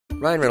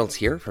Ryan Reynolds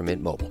here from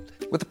Mint Mobile.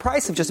 With the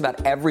price of just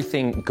about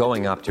everything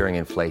going up during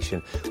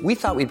inflation, we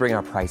thought we'd bring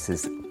our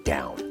prices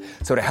down.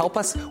 So to help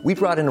us, we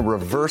brought in a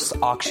reverse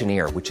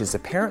auctioneer, which is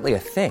apparently a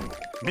thing.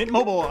 Mint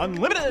Mobile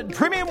Unlimited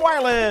Premium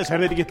Wireless. How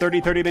to get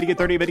 30, 30, bit to get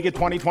 30, bit to get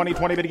 20, 20,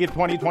 20, bit to get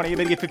 20, 20,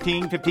 bit to get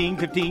 15, 15,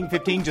 15,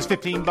 15, just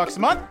 $15 a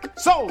month?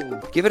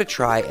 Sold! Give it a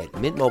try at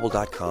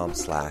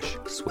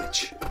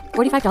mintmobile.com/switch.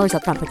 $45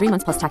 up front for 3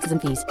 months plus taxes and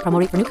fees. Promo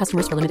rate for new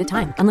customers for limited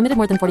time. Unlimited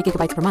more than 40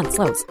 gigabytes per month.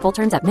 Slows full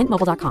terms at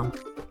mintmobile.com.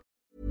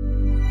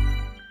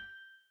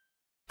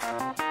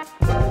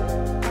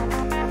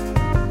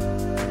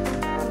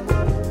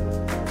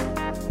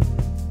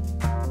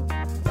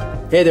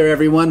 Hey there,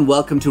 everyone.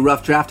 Welcome to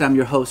Rough Draft. I'm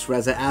your host,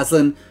 Reza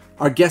Aslan.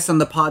 Our guest on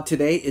the pod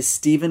today is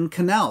Stephen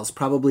Canals,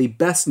 probably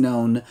best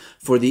known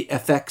for the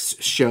FX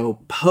show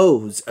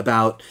Pose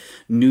about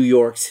New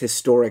York's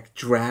historic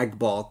drag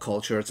ball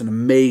culture. It's an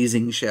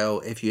amazing show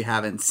if you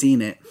haven't seen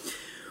it.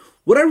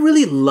 What I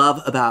really love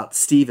about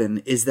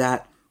Stephen is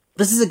that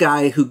this is a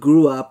guy who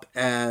grew up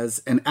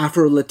as an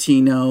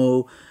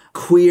Afro-Latino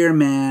queer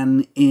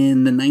man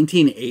in the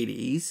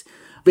 1980s.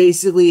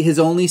 Basically, his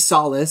only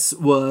solace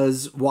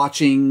was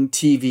watching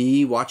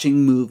TV,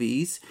 watching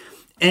movies.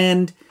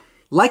 And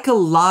like a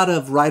lot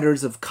of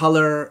writers of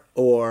color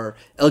or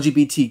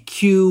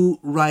LGBTQ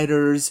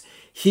writers,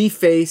 he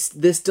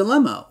faced this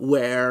dilemma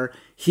where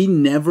he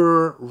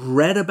never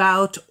read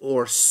about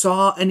or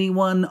saw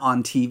anyone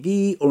on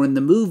TV or in the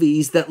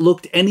movies that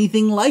looked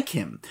anything like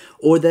him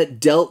or that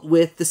dealt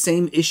with the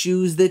same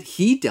issues that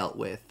he dealt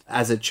with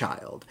as a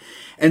child.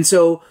 And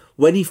so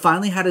when he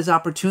finally had his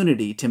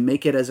opportunity to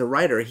make it as a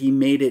writer, he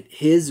made it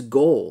his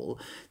goal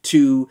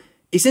to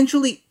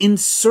essentially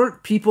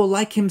insert people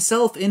like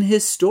himself in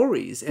his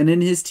stories and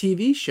in his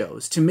TV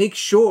shows to make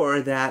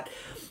sure that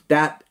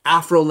that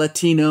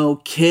Afro-Latino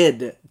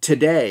kid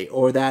today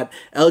or that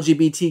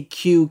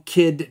LGBTQ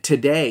kid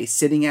today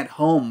sitting at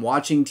home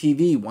watching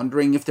TV,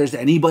 wondering if there's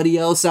anybody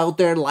else out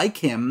there like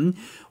him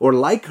or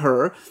like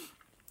her,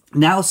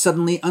 now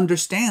suddenly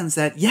understands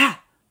that, yeah,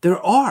 there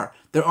are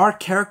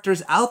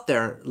characters out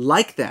there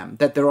like them,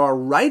 that there are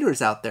writers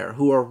out there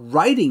who are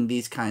writing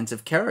these kinds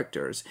of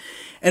characters.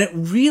 And it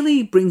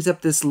really brings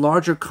up this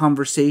larger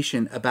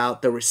conversation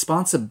about the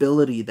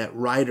responsibility that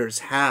writers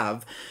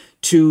have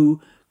to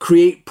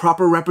create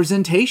proper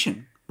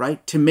representation,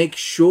 right? To make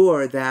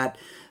sure that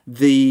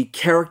the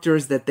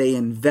characters that they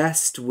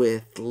invest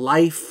with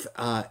life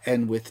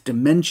and with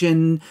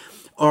dimension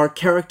are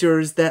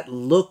characters that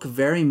look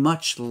very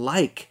much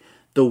like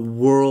the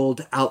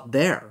world out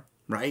there,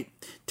 right?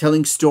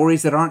 Telling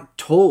stories that aren't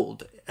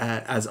told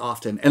as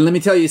often. And let me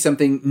tell you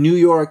something, New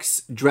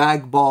York's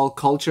drag ball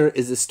culture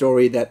is a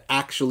story that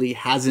actually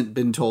hasn't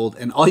been told.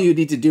 And all you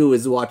need to do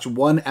is watch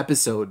one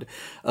episode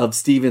of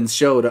Stephen's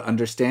show to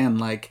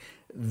understand, like,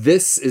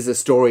 this is a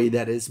story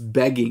that is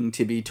begging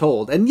to be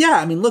told. And yeah,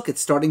 I mean, look,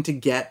 it's starting to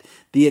get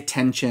the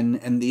attention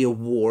and the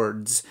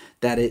awards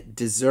that it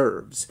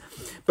deserves.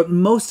 But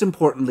most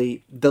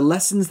importantly, the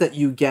lessons that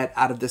you get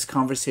out of this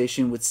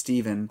conversation with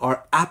Stephen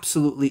are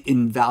absolutely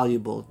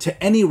invaluable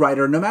to any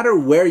writer, no matter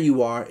where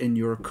you are in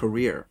your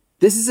career.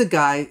 This is a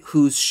guy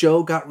whose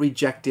show got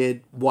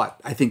rejected,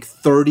 I think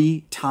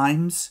 30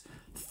 times?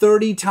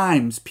 30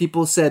 times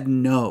people said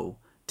no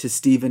to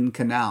Stephen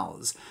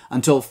Canals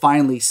until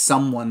finally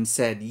someone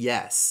said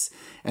yes.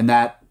 And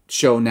that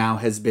show now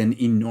has been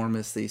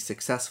enormously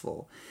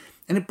successful.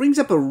 And it brings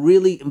up a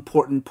really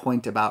important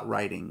point about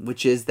writing,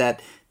 which is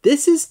that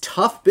this is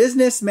tough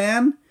business,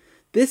 man.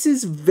 This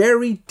is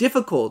very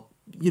difficult.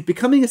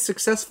 Becoming a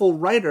successful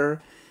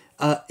writer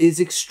is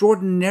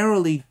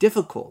extraordinarily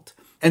difficult.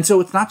 And so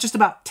it's not just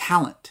about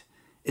talent.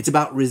 It's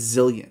about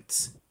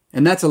resilience.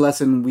 And that's a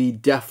lesson we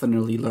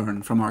definitely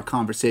learned from our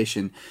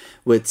conversation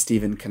with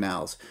Stephen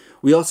Canals.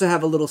 We also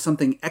have a little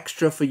something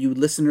extra for you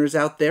listeners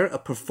out there, a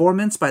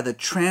performance by the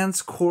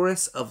Trans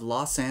Chorus of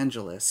Los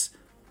Angeles.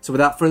 So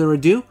without further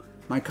ado,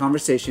 my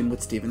conversation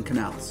with Stephen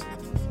Canals.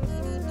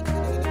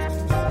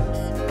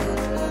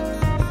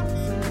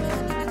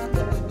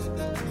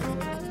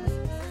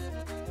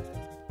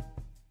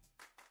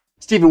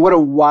 Stephen, what a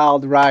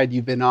wild ride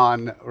you've been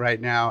on right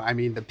now. I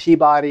mean, the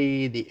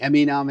Peabody, the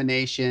Emmy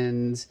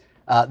nominations,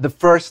 the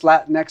first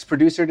Latinx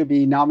producer to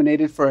be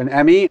nominated for an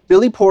Emmy.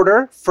 Billy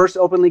Porter, first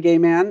openly gay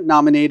man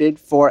nominated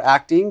for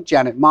acting.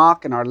 Janet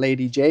Mock and Our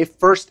Lady J,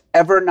 first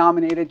ever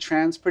nominated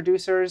trans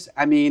producers.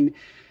 I mean,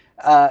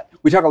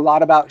 we talk a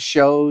lot about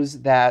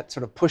shows that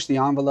sort of push the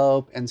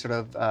envelope and sort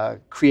of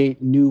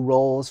create new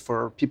roles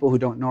for people who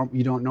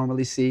you don't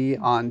normally see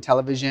on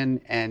television,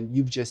 and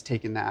you've just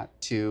taken that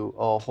to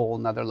a whole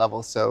nother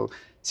level. So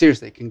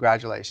seriously,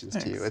 congratulations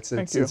to you. It's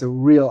a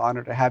real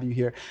honor to have you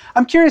here.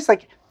 I'm curious,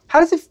 like, how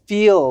does it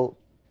feel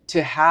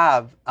to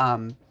have,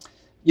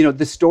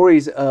 the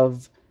stories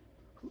of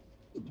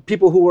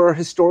people who were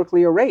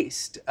historically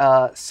erased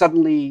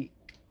suddenly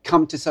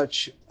come to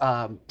such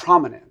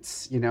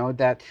prominence,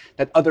 that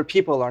other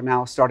people are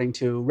now starting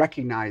to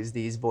recognize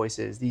these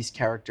voices, these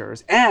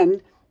characters,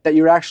 and that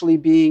you're actually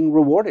being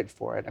rewarded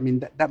for it? I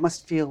mean, that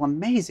must feel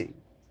amazing.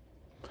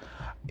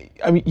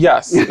 I mean,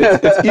 yes,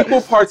 it's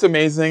equal parts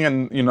amazing,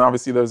 and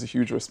obviously there's a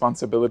huge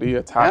responsibility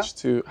attached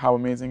to how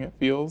amazing it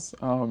feels,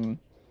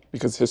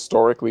 because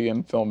historically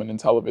in film and in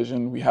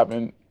television we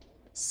haven't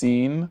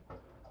seen,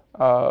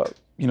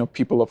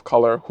 people of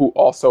color who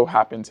also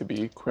happen to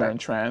be queer and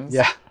trans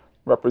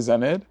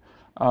represented,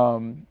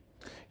 and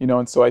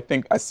so I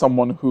think as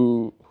someone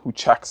who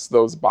checks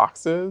those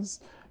boxes,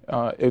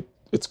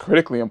 it's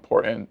critically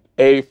important,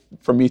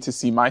 for me to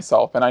see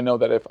myself, and I know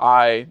that if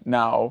I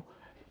now,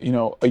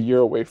 a year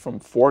away from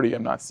 40,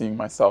 I'm not seeing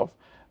myself,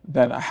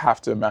 then I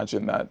have to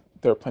imagine that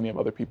there are plenty of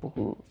other people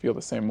who feel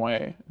the same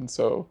way. And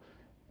so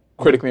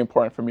critically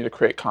important for me to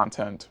create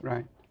content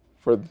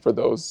for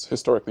those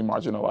historically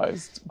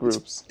marginalized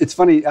groups. It's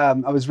funny, I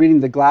was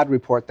reading the GLAAD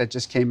report that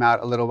just came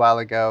out a little while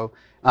ago,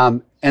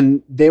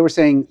 and they were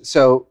saying,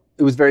 so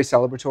it was very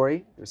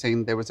celebratory. They were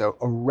saying there was a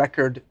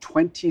record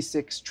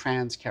 26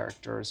 trans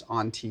characters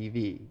on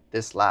TV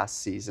this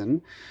last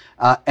season,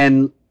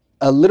 and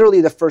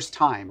literally the first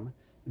time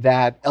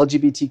that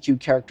LGBTQ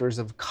characters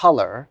of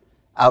color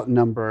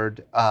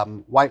outnumbered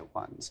white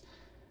ones.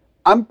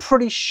 I'm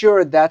pretty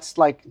sure that's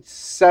like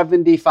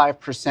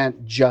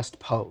 75% just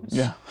Pose.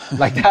 Yeah.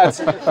 Like that's,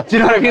 do you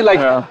know what I mean?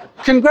 Like,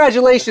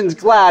 congratulations,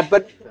 GLAAD,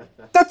 but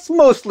that's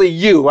mostly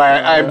you,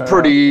 I'm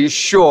pretty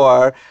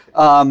sure.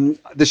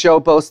 The show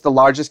boasts the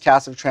largest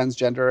cast of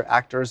transgender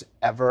actors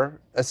ever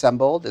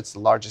assembled. It's the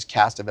largest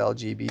cast of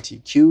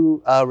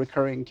LGBTQ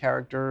recurring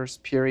characters,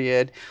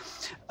 period.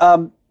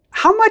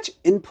 How much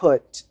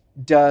input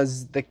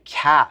does the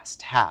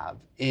cast have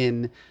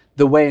in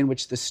the way in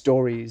which the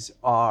stories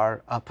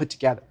are put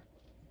together?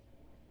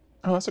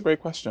 Oh, that's a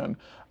great question.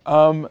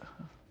 I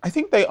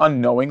think they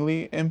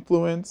unknowingly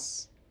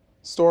influence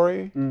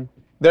story.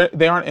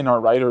 They aren't in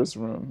our writer's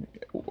room,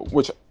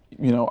 which,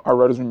 our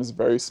writer's room is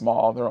very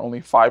small. There are only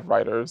 5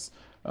 writers.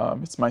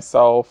 It's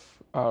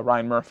myself,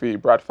 Ryan Murphy,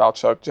 Brad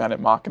Falchuk, Janet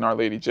Mock, and Our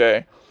Lady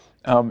J.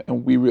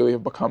 And we really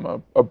have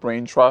become a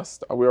brain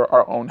trust. We're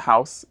our own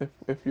house,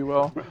 if you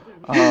will.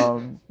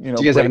 Do you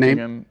guys have a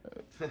name?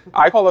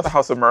 I call it the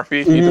House of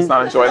Murphy. He does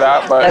not enjoy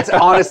that, but that's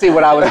honestly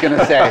what I was going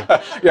to say.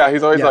 Yeah,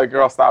 he's always like,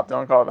 "Girl, stop!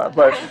 Don't call it that."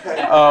 But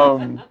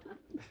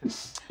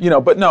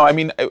but no. I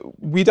mean,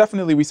 we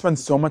spend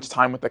so much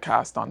time with the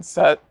cast on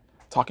set,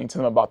 talking to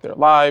them about their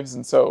lives,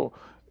 and so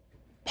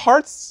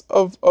parts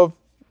of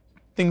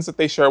things that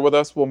they share with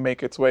us will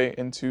make its way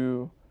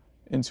into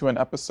an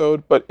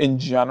episode. But in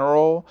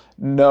general,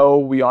 no,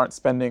 we aren't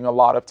spending a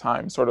lot of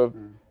time sort of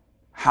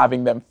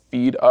having them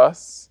feed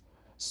us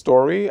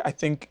story. I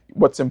think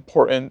what's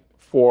important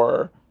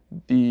for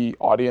the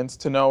audience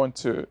to know and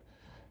to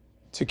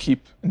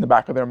keep in the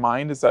back of their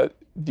mind is that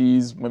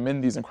these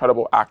women, these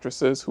incredible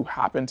actresses who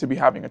happen to be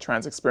having a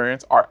trans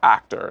experience, are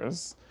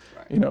actors.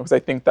 Because I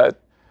think that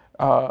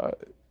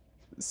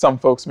some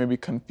folks maybe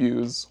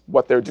confuse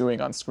what they're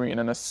doing on screen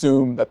and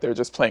assume that they're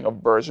just playing a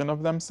version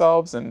of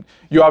themselves. And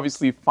you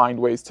obviously find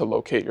ways to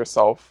locate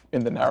yourself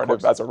in the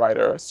narrative as a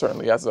writer,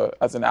 certainly as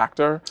an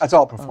actor. That's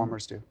all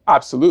performers do.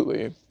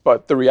 Absolutely.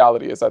 But the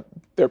reality is that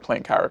they're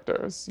playing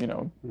characters.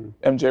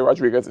 MJ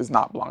Rodriguez is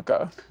not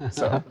Blanca.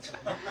 So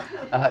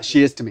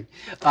she is to me.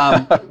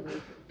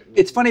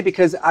 It's funny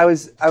because I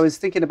was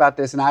thinking about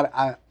this, and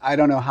I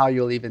don't know how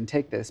you'll even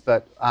take this,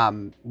 but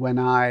when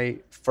I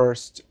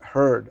first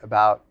heard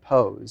about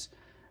Pose,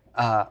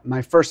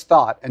 my first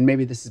thought, and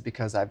maybe this is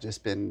because I've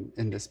just been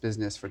in this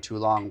business for too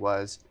long,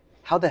 was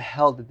how the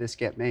hell did this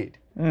get made?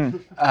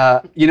 You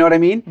know what I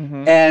mean?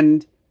 Mm-hmm.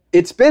 And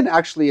it's been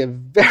actually a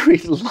very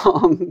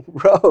long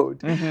road.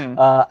 Mm-hmm.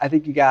 I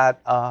think you got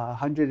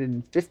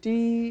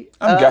 150.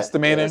 I'm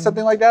guesstimating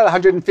something like that.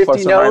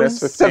 150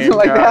 no's, something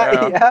like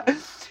that. Yeah.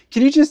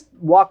 Can you just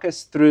walk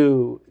us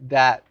through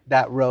that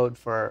road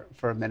for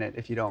a minute,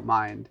 if you don't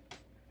mind?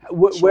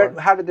 Sure.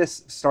 How did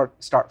this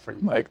start for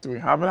you? Like, do we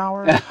have an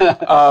hour?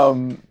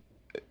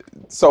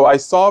 So I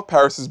saw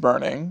Paris is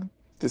Burning,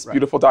 this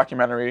beautiful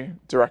documentary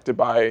directed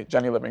by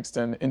Jenny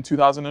Livingston in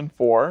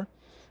 2004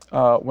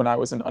 when I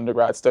was an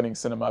undergrad studying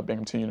cinema at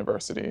Binghamton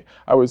University.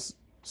 I was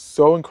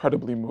so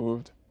incredibly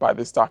moved by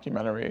this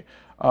documentary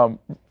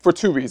for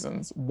 2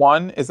 reasons.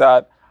 One is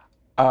that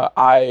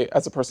I,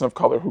 as a person of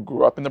color who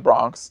grew up in the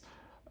Bronx,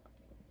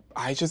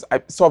 I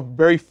saw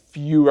very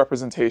few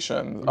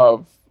representations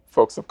of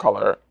folks of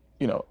color,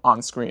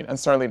 on screen, and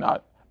certainly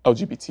not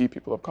LGBT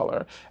people of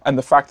color. And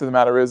the fact of the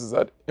matter is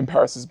that in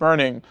Paris is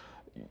Burning,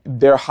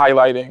 they're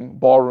highlighting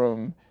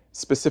ballroom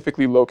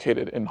specifically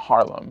located in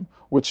Harlem,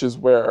 which is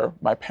where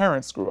my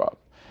parents grew up.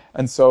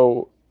 And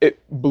so it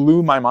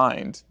blew my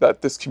mind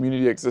that this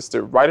community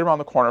existed right around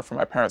the corner from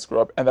my parents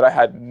grew up, and that I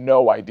had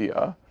no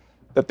idea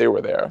that they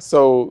were there.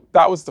 So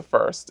that was the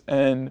first.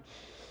 And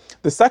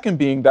the second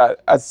being that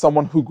as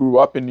someone who grew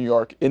up in New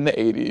York in the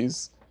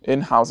 80s,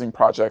 in housing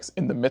projects,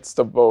 in the midst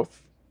of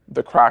both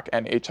the crack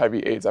and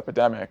HIV/AIDS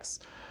epidemics,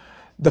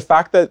 the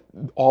fact that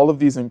all of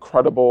these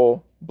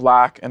incredible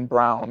Black and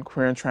brown,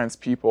 queer and trans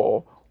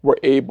people were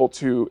able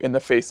to, in the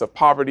face of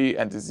poverty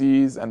and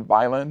disease and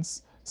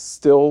violence,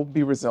 still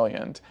be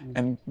resilient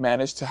and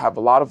manage to have a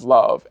lot of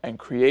love and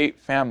create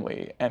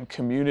family and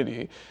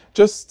community,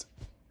 just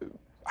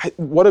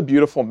what a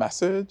beautiful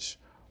message.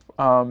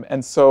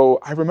 And so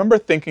I remember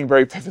thinking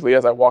very vividly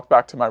as I walked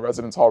back to my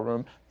residence hall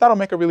room, that'll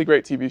make a really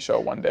great TV show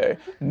one day.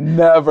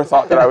 Never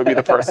thought that I would be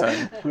the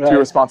person to be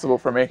responsible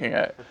for making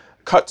it.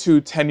 Cut to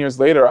 10 years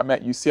later, I'm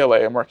at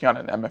UCLA. I'm working on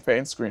an MFA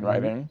in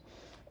screenwriting.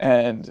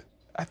 And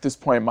at this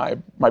point, my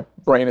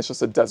brain is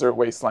just a desert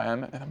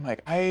wasteland. And I'm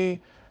like, gotta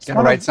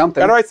write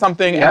something. Gotta write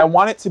something, and I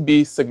want it to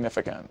be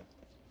significant.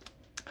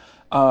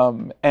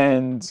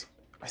 And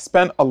I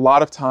spent a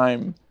lot of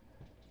time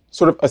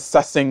sort of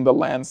assessing the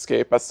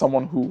landscape as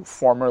someone who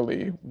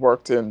formerly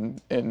worked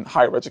in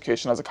higher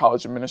education as a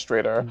college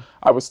administrator.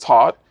 I was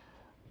taught,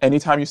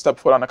 anytime you step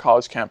foot on a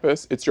college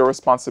campus, it's your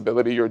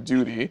responsibility, your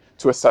duty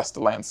to assess the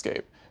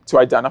landscape, to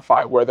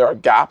identify where there are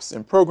gaps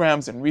in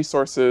programs and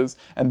resources,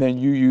 and then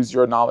you use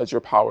your knowledge,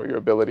 your power, your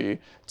ability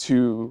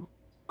to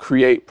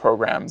create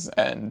programs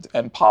and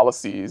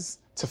policies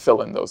to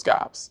fill in those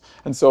gaps.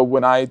 And so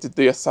when I did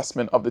the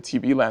assessment of the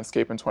TV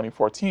landscape in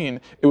 2014,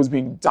 it was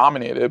being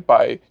dominated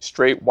by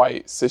straight,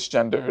 white,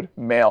 cisgendered,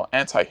 male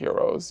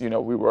anti-heroes. You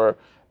know, we were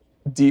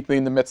deeply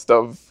in the midst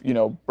of, you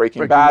know,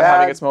 Breaking Bad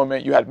having its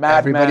moment. You had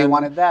Mad Men. Everybody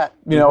wanted that.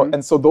 You know,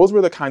 and so those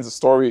were the kinds of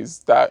stories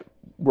that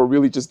were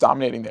really just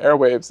dominating the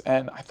airwaves.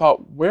 And I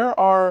thought, where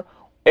are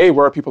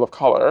people of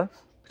color?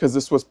 Because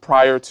this was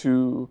prior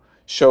to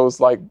shows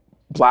like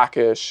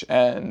Blackish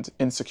and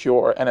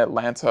Insecure and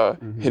Atlanta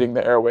hitting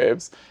the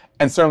airwaves.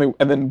 And certainly,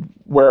 and then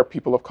where are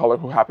people of color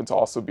who happen to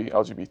also be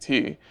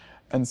LGBT?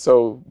 And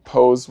so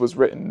Pose was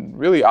written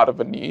really out of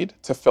a need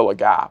to fill a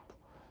gap.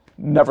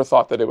 Never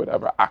thought that it would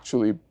ever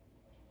actually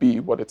be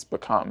what it's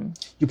become.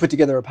 You put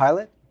together a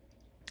pilot?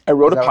 I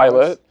wrote a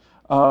pilot,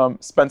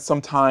 spent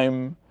some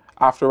time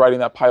after writing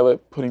that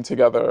pilot putting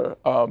together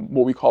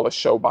what we call a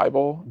show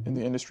Bible in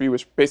the industry,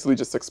 which basically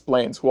just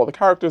explains who all the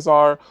characters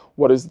are,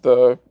 what is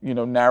the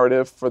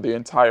narrative for the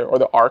entire, or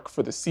the arc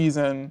for the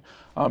season,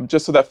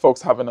 just so that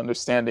folks have an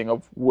understanding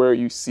of where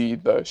you see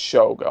the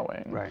show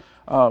going. Right.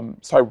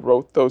 So I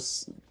wrote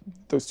those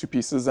two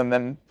pieces and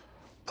then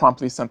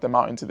promptly sent them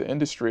out into the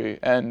industry.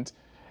 And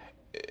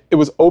it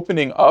was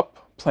opening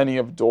up plenty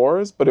of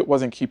doors, but it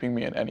wasn't keeping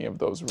me in any of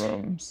those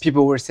rooms.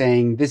 People were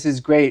saying, this is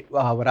great,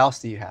 what else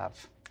do you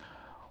have?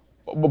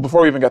 Well,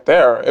 before we even get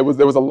there,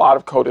 there was a lot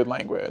of coded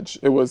language.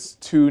 It was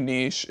too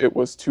niche, it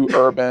was too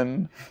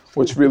urban,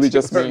 which really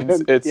just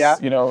means it's,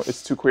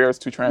 it's too queer, it's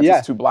too trans,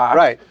 it's too black.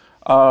 Right.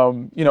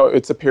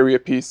 It's a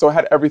period piece. So it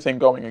had everything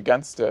going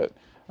against it.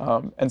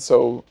 And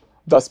so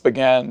thus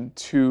began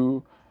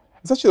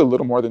it's actually a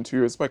little more than 2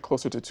 years, but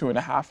closer to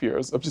 2.5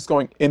 years of just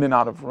going in and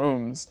out of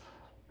rooms,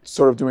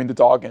 sort of doing the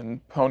dog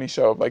and pony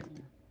show of like,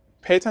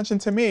 pay attention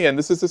to me, and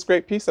this is this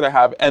great piece that I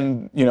have.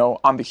 And,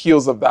 on the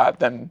heels of that,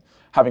 then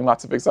having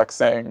lots of execs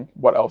saying,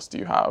 what else do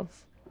you have?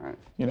 Right.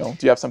 Do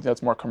you have something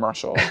that's more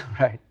commercial?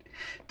 Right.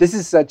 This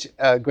is such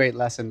a great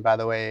lesson, by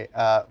the way,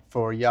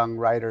 for young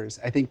writers.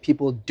 I think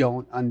people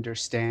don't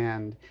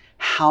understand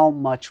how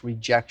much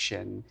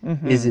rejection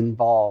is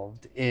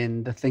involved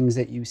in the things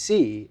that you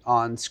see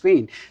on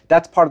screen.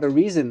 That's part of the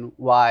reason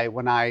why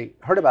when I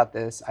heard about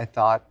this, I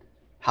thought,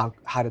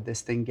 how did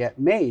this thing get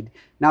made?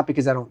 Not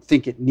because I don't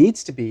think it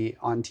needs to be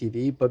on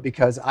TV, but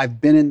because I've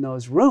been in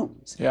those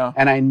rooms. Yeah.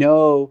 And I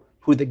know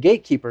who the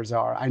gatekeepers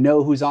are. I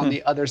know who's on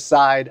the other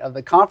side of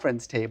the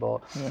conference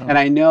table. Yeah. And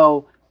I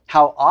know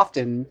how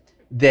often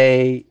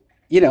they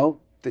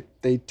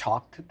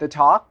talk the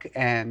talk,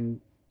 and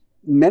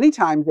many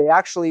times they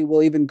actually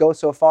will even go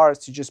so far as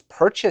to just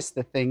purchase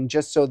the thing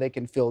just so they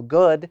can feel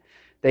good.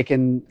 They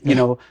can,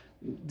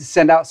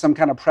 send out some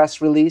kind of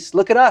press release.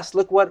 Look at us,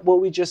 look what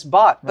we just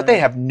bought. But they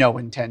have no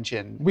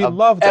intention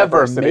of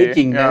ever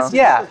making this.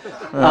 Yeah.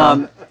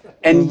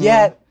 And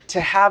yet, to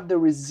have the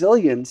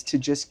resilience to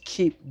just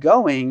keep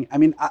going, I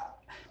mean,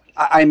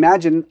 I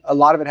imagine a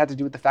lot of it had to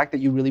do with the fact that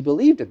you really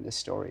believed in this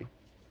story.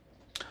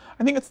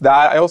 I think it's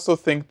that. I also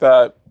think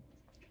that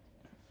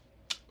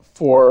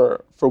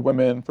for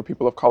women, for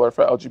people of color,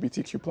 for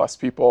LGBTQ plus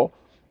people,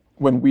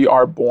 when we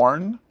are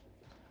born,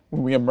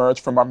 when we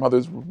emerge from our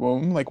mother's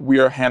womb, like we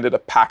are handed a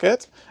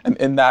packet, and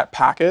in that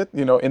packet,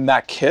 in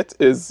that kit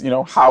is,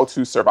 how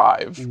to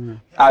survive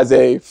as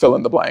a fill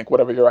in the blank,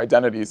 whatever your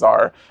identities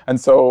are. And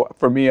so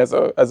for me as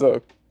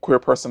a queer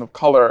person of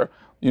color,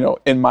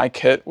 in my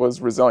kit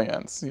was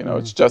resilience.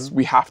 It's just,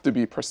 we have to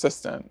be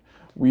persistent.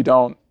 We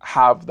don't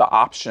have the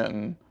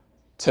option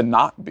to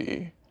not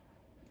be,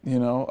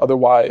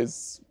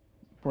 otherwise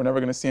we're never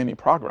going to see any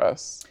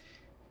progress.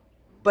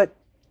 But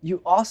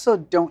you also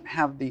don't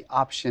have the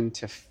option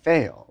to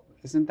fail.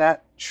 Isn't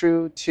that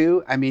true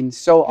too? I mean,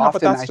 so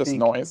often but that's just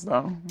noise,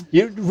 though.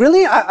 You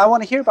really? I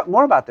want to hear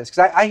more about this,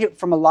 because I hear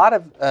from a lot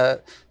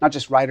of not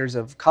just writers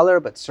of color,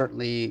 but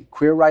certainly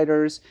queer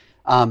writers,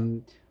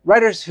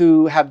 writers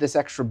who have this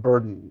extra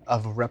burden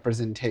of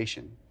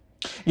representation.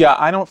 Yeah,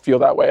 I don't feel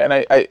that way, and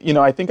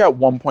I think at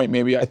one point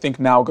maybe, I think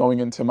now going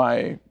into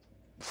my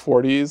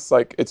 40s,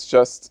 like it's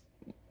just,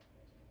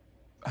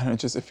 I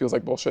don't know, it feels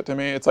like bullshit to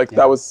me. It's like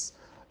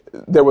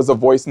there was a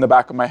voice in the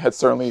back of my head,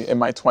 certainly in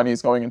my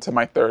 20s going into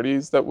my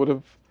 30s, that would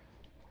have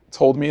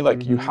told me,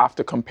 like, you have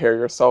to compare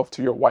yourself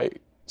to your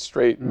white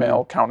straight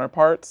male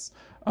counterparts.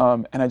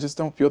 And I just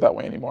don't feel that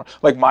way anymore.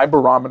 Like, my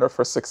barometer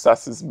for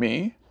success is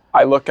me.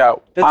 I look at,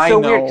 That's so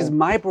weird, because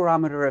my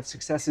barometer of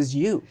success is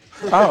you.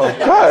 Oh,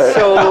 good.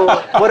 So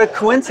what a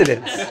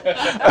coincidence.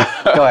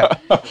 Go ahead.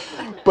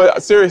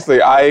 But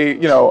seriously, I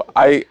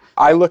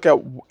look at,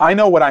 I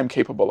know what I'm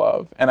capable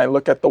of, and I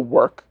look at the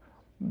work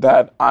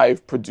that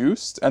I've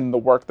produced and the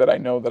work that I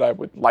know that I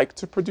would like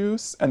to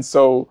produce. And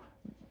so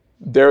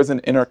there's an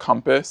inner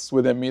compass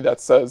within me that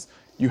says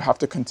you have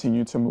to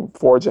continue to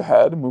forge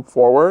ahead, move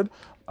forward.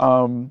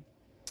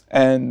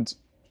 And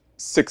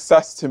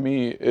success to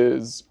me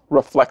is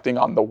reflecting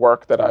on the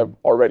work that I've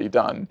already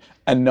done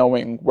and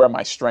knowing where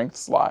my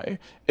strengths lie.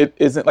 It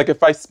isn't like,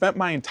 if I spent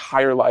my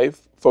entire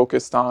life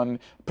focused on,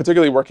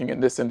 particularly working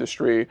in this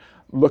industry,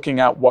 looking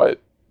at what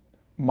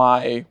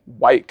my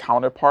white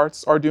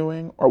counterparts are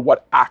doing or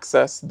what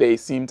access they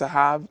seem to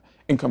have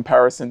in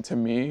comparison to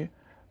me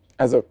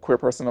as a queer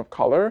person of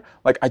color,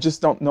 like, I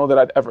just don't know that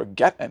I'd ever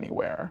get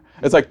anywhere.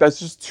 It's like, that's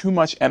just too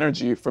much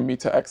energy for me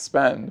to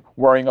expend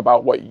worrying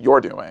about what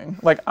you're doing.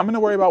 Like, I'm gonna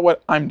worry about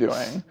what I'm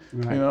doing,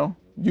 right. You know?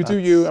 You do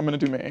you, I'm gonna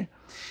do me.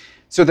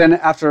 So then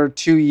after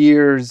 2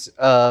 years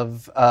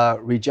of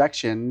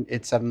rejection,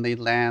 it suddenly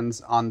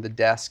lands on the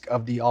desk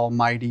of the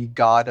almighty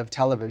god of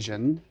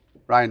television,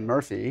 Ryan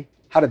Murphy.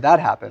 How did that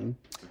happen?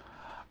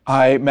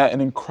 I met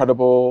an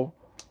incredible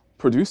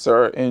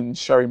producer in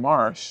Sherry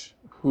Marsh,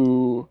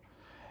 who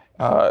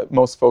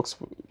most folks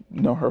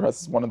know her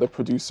as one of the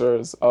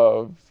producers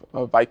of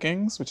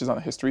Vikings, which is on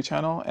the History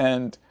Channel.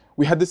 And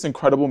we had this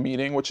incredible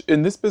meeting, which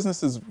in this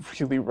business is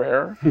really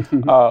rare,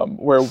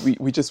 where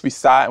we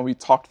sat and we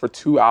talked for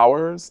 2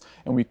 hours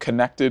and we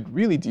connected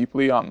really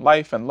deeply on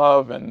life and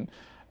love and,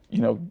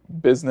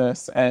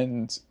 business.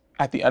 And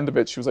at the end of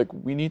it, she was like,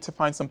 we need to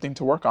find something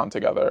to work on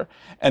together.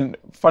 And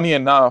funny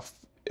enough,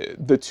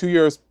 the 2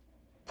 years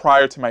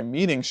prior to my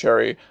meeting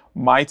Sherry,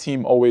 my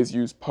team always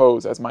used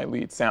Pose as my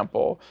lead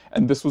sample.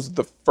 And this was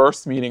the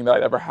first meeting that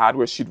I'd ever had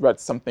where she'd read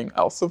something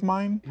else of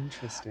mine.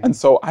 Interesting. And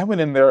so I went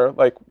in there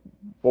like,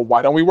 well,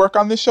 why don't we work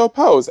on this show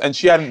Pose? And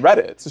she hadn't read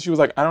it. So she was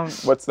like,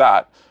 what's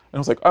that? And I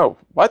was like, oh,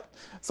 what?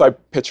 So I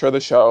pitched her the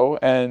show,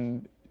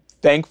 and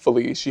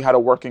thankfully she had a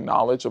working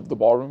knowledge of the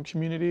ballroom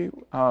community.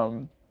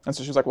 And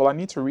so she was like, well, I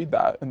need to read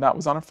that. And that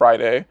was on a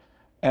Friday.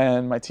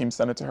 And my team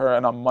sent it to her.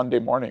 And on Monday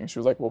morning, she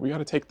was like, well, we got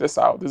to take this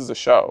out. This is a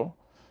show.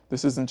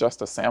 This isn't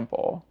just a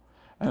sample.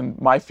 And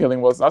my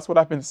feeling was, that's what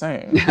I've been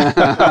saying.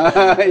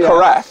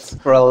 Correct.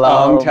 For a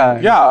long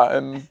time. Yeah,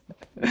 and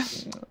I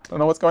don't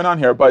know what's going on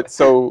here. But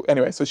so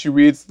anyway, so she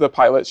reads the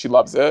pilot, she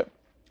loves it.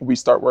 We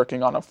start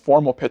working on a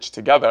formal pitch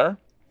together.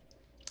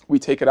 We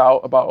take it out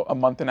about a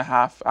month and a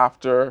half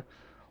after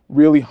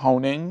really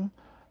honing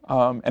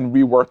and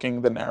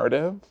reworking the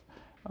narrative.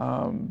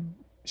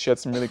 She had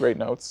some really great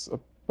notes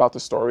about the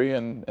story,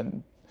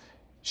 and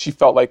she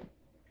felt like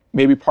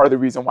maybe part of the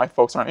reason why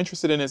folks aren't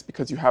interested in it is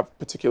because you have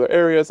particular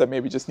areas that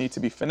maybe just need to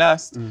be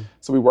finessed.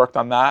 So we worked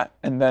on that.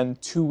 And then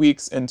 2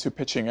 weeks into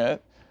pitching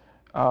it,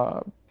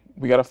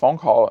 we got a phone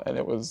call, and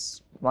it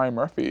was Ryan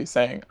Murphy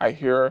saying,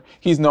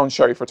 he's known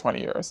Sherry for 20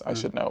 years, I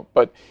should know.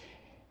 But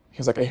he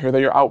was like, I hear that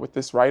you're out with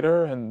this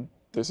writer, and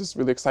there's this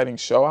really exciting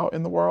show out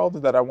in the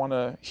world that I want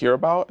to hear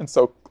about. And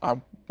so I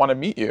want to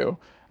meet you.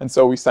 And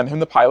so we send him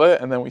the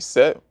pilot, and then we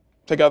sit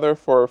together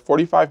for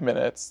 45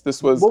 minutes.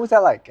 What was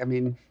that like? I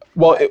mean...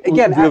 Well, it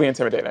was really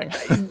intimidating.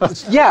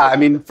 Yeah, I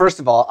mean,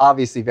 first of all,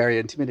 obviously very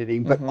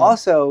intimidating, but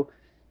also,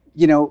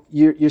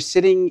 you're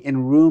sitting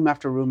in room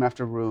after room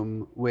after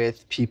room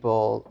with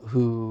people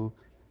who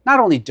not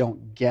only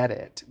don't get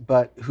it,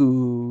 but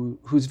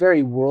whose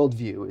very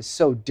worldview is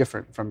so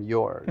different from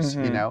yours,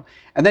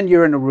 And then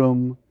you're in a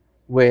room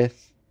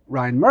with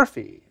Ryan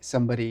Murphy,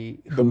 somebody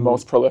who... The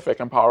most prolific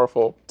and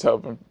powerful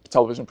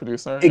television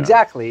producer.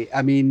 Exactly. Yeah.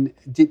 I mean,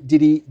 did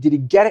he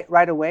get it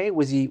right away?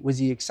 Was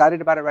he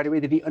excited about it right away?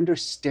 Did he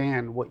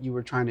understand what you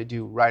were trying to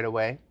do right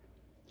away?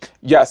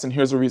 Yes, and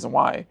here's the reason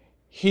why.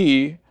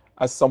 He,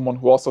 as someone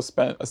who also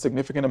spent a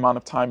significant amount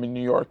of time in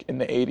New York in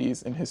the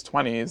 80s, in his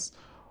 20s,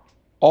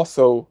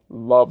 also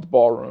loved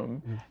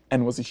ballroom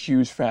and was a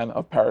huge fan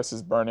of Paris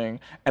is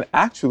Burning. And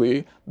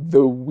actually,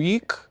 the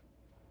week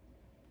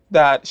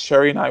that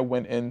Sherry and I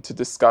went in to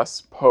discuss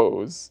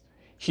Pose,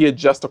 he had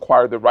just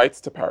acquired the rights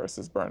to Paris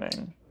is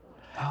Burning.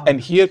 And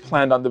he had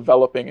planned on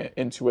developing it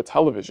into a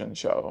television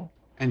show.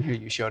 And here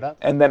you showed up.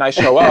 And then I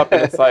show up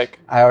and it's like,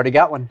 I already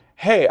got one.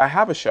 Hey, I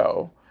have a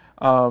show.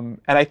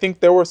 And I think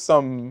there were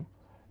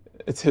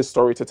it's his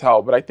story to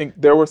tell, but I think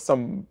there were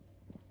some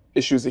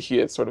issues that he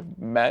had sort of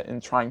met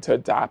in trying to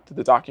adapt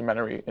the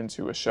documentary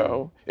into a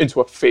show,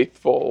 into a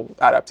faithful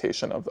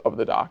adaptation of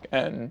the doc.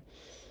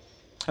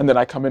 And then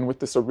I come in with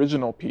this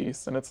original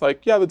piece, and it's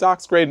like, yeah, the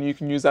doc's great, and you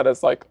can use that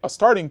as like a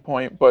starting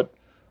point, but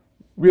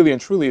really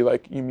and truly,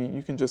 like,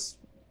 you can just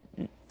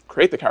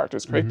create the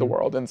characters, create the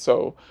world. And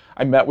so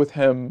I met with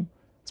him,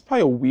 it's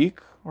probably a week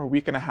or a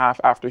week and a half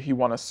after he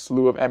won a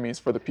slew of Emmys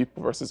for The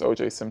People vs.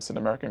 O.J. Simpson,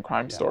 American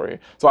Crime Story.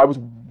 So I was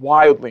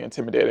wildly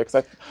intimidated,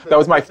 because that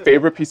was my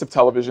favorite piece of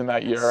television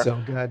that year.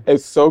 So good.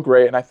 It's so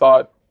great, and I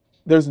thought,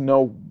 there's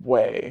no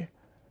way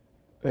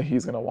that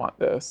he's going to want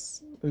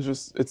this.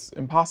 It's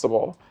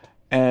impossible.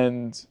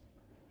 And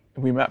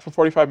we met for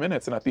 45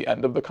 minutes. And at the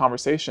end of the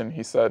conversation,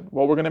 he said,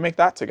 well, we're going to make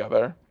that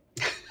together.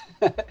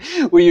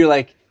 Where you're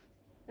like,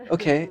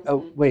 okay,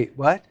 oh, wait,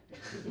 what?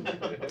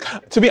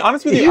 To be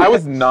honest with you, I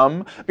was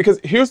numb because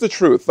here's the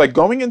truth. Like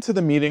going into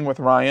the meeting with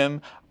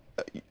Ryan,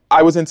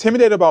 I was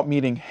intimidated about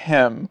meeting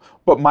him,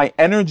 but my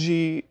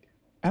energy,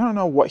 I don't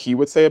know what he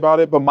would say about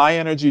it, but my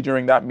energy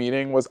during that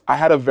meeting was I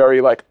had a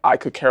very like, I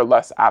could care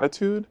less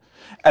attitude.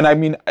 And I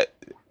mean,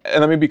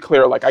 and let me be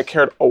clear, like I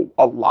cared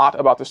a lot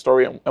about the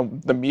story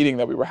and the meeting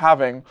that we were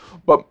having,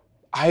 but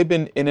I had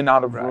been in and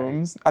out of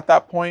rooms at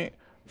that point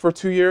for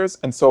 2 years.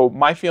 And so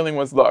my feeling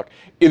was, look,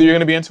 either you're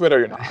going to be into it or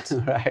you're not,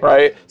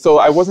 right? So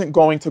I wasn't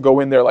going to go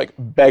in there like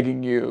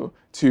begging you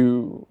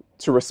to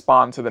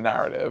respond to the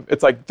narrative.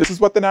 It's like, this is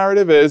what the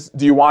narrative is.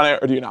 Do you want it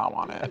or do you not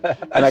want it?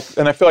 And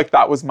I feel like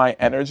that was my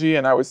energy.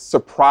 And I was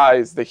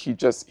surprised that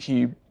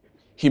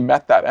he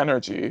met that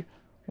energy.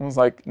 I was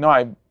like,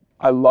 no,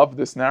 I love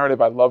this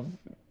narrative. I love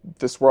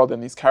this world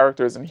and these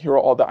characters, and here are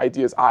all the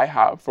ideas I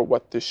have for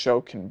what this show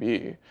can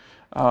be.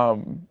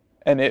 And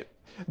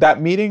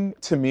that meeting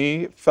to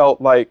me felt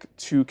like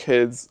two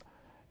kids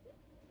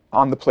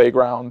on the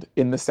playground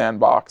in the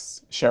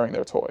sandbox sharing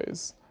their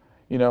toys,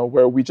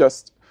 where we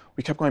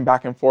kept going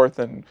back and forth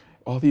and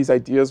all these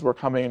ideas were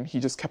coming and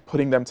he just kept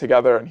putting them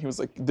together. And he was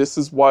like, this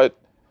is what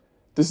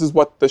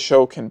the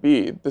show can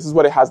be. This is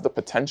what it has the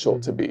potential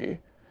to be.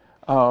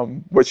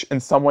 Which in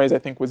some ways I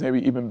think was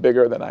maybe even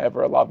bigger than I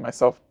ever allowed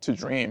myself to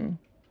dream,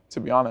 to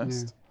be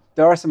honest. Yeah.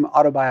 There are some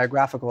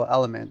autobiographical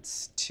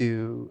elements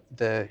to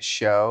the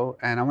show,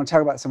 and I want to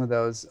talk about some of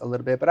those a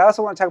little bit, but I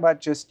also want to talk about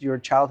just your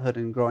childhood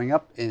and growing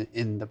up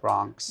in the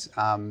Bronx.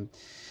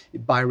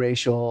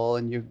 Biracial,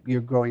 and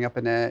you're growing up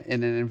in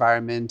an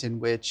environment in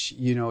which,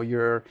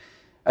 you're,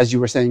 as you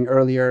were saying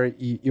earlier,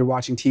 you're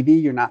watching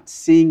TV, you're not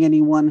seeing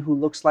anyone who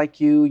looks like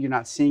you, you're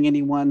not seeing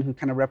anyone who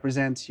kind of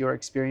represents your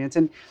experience.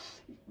 And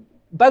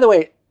by the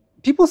way,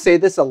 people say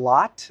this a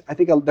lot. I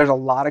think there's a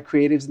lot of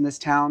creatives in this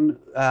town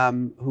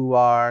who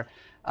are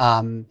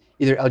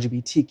either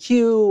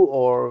LGBTQ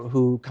or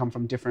who come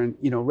from different,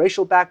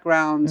 racial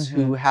backgrounds,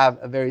 who have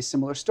a very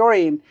similar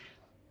story.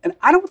 And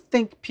I don't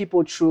think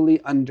people truly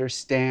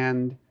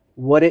understand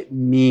what it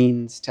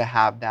means to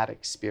have that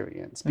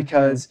experience,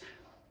 because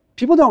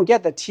people don't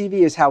get that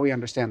TV is how we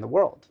understand the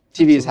world.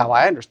 TV is how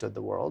I understood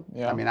the world.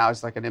 Yeah. I mean, I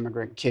was like an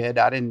immigrant kid.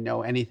 I didn't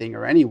know anything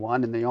or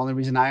anyone. And the only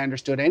reason I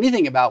understood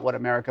anything about what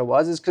America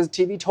was is because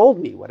TV told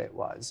me what it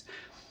was.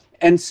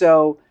 And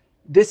so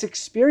this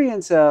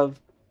experience of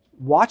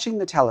watching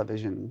the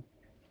television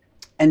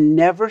and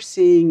never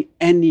seeing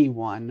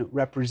anyone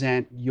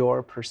represent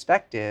your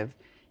perspective,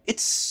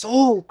 it's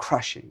soul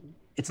crushing.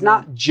 It's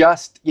not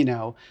just,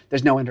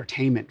 there's no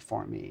entertainment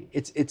for me.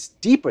 It's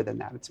deeper than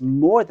that. It's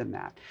more than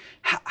that.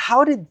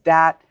 How did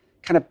that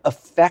kind of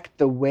affect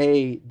the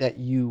way that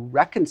you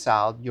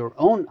reconciled your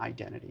own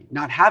identity,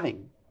 not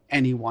having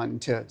anyone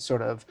to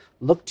sort of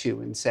look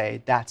to and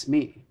say, that's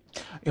me?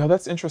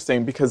 That's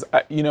interesting because,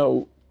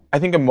 I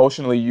think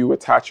emotionally you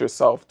attach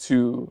yourself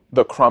to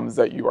the crumbs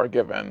that you are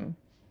given.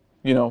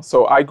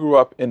 So I grew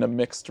up in a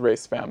mixed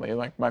race family.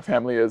 Like my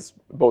family is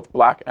both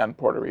Black and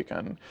Puerto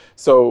Rican.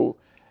 So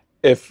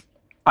if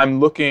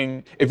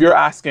you're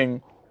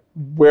asking,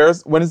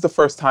 when is the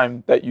first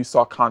time that you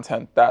saw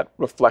content that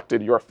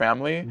reflected your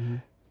family?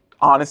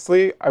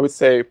 Honestly, I would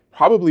say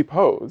probably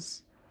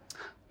Pose,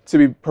 to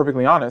be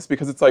perfectly honest,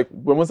 because it's like,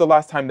 when was the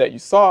last time that you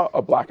saw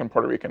a Black and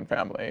Puerto Rican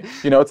family?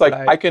 It's like,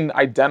 I can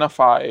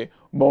identify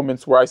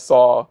moments where I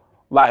saw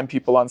Latin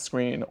people on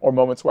screen or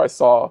moments where I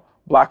saw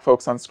Black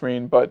folks on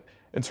screen, but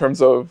in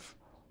terms of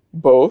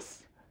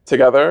both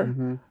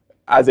together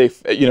as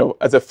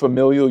a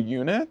familial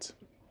unit,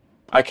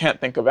 I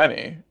can't think of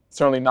any.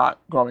 Certainly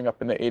not growing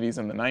up in the 80s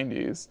and the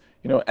 90s,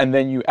 and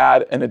then you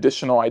add an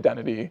additional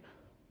identity,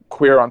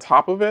 queer, on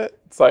top of it.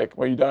 It's like,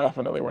 well, you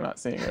definitely were not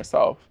seeing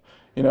yourself,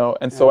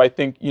 and so I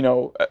think,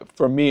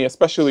 for me,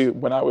 especially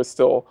when I was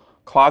still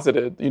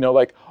closeted,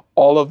 like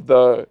all of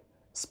the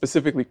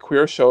specifically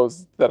queer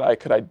shows that I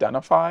could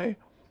identify,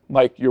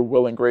 like your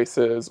Will and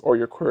Graces or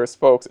your Queer as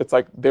Folks, it's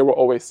like they were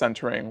always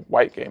centering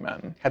white gay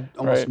men. Had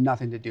almost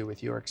nothing to do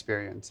with your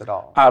experience at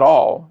all. At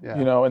all,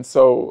 and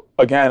so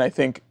again, I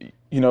think,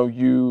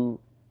 you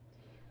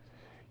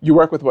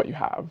work with what you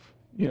have,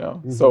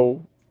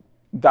 so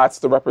that's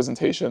the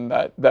representation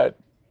that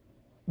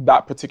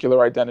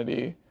particular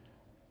identity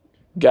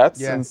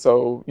gets. And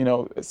so,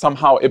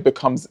 somehow it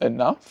becomes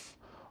enough.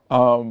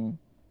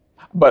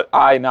 But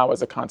I now,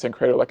 as a content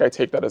creator, like I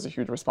take that as a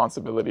huge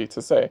responsibility to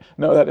say,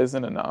 no, that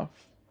isn't enough.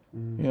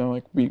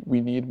 Like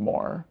we need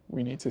more.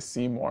 We need to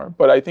see more.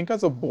 But I think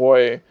as a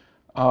boy,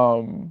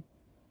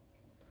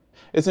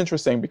 it's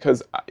interesting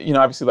because,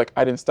 obviously, like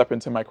I didn't step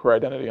into my queer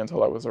identity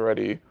until I was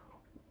already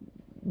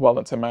well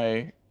into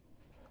my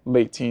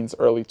late teens,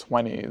 early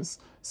 20s.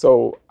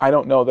 So I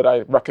don't know that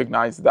I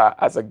recognized that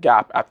as a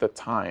gap at the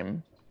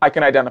time. I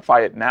can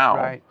identify it now.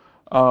 Right.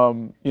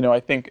 I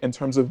think in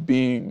terms of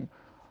being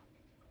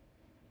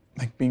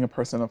a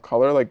person of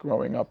color, like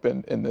growing up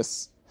in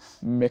this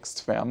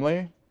mixed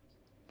family.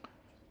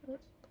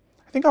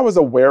 I think I was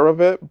aware of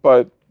it,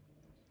 but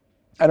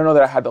I don't know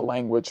that I had the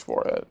language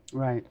for it.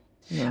 Right.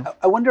 Yeah.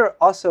 I wonder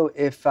also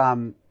if,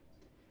 now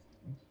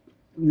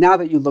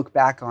that you look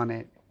back on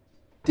it,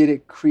 did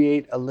it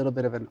create a little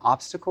bit of an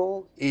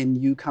obstacle in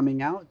you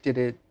coming out? Did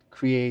it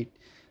create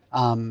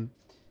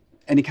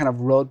any kind of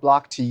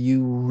roadblock to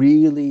you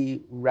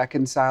really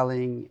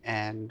reconciling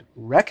and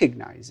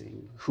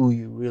recognizing who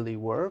you really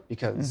were?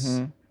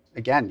 Because,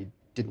 again, you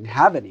didn't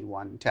have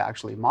anyone to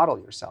actually model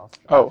yourself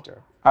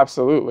after.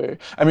 Absolutely.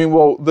 I mean,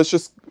 well, let's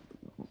just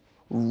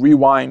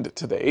rewind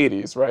to the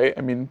 80s, right?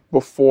 I mean,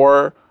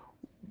 before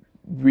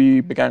we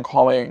began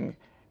calling,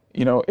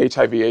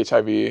 HIV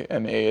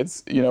and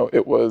AIDS,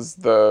 that was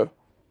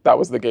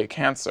the gay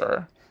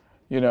cancer,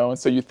 and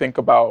so you think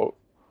about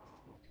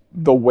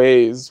the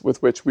ways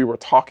with which we were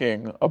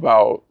talking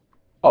about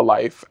a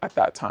life at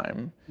that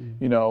time,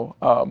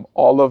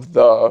 all of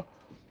the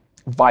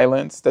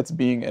violence that's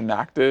being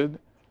enacted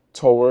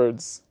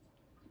towards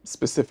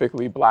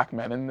specifically Black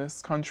men in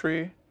this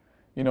country,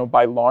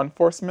 by law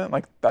enforcement,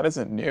 like that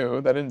isn't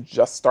new. That didn't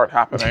just start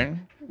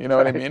happening. You know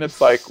what I mean?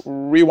 It's like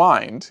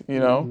rewind,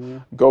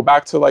 go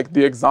back to like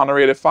the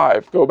Exonerated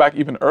Five, go back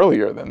even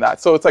earlier than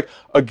that. So it's like,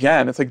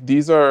 again, it's like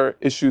these are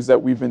issues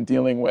that we've been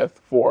dealing with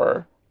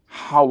for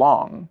how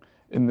long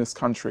in this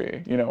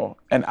country,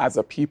 and as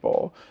a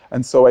people.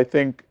 And so I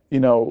think,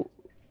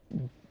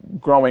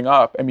 growing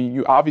up, I mean,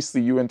 you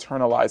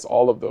internalize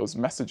all of those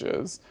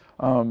messages.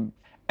 And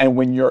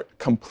when you're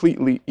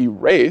completely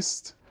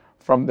erased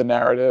from the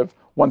narrative,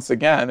 once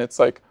again, it's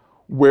like,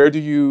 where do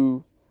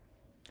you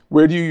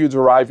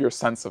derive your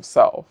sense of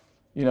self?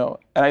 And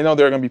I know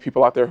there are going to be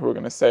people out there who are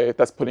going to say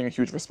that's putting a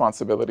huge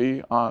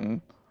responsibility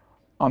on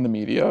the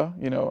media,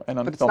 and on film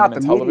and television. But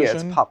it's not the media,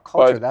 it's pop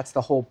culture. That's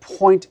the whole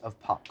point of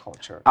pop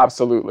culture.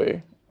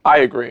 Absolutely. I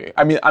agree.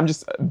 I mean,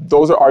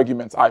 those are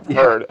arguments I've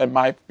heard, and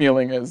my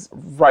feeling is,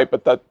 right,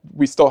 but that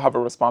we still have a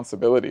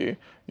responsibility,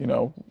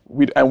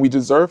 we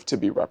deserve to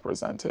be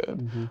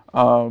represented.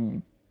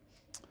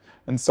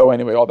 And so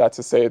anyway, all that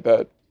to say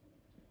that,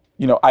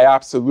 I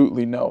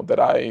absolutely know that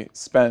I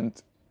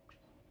spent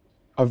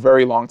a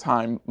very long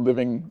time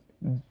living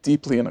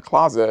deeply in a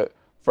closet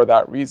for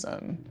that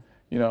reason,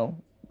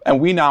 And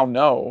we now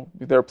know,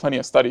 there are plenty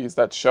of studies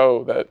that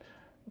show that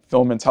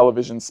film and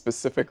television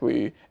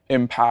specifically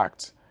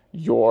impact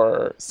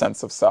your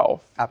sense of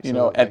self,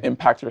 Absolutely. And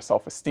impact your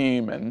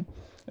self-esteem.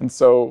 And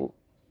so,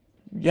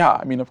 yeah,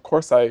 I mean, of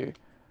course I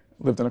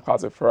lived in a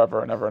closet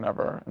forever and ever and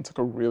ever, and took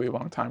a really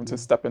long time to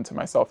step into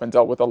myself, and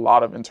dealt with a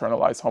lot of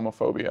internalized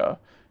homophobia.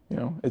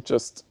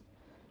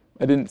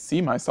 I didn't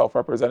see myself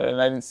represented,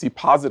 and I didn't see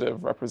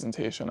positive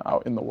representation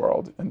out in the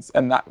world. And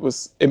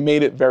it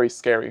made it very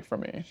scary for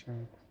me. Sure.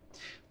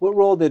 What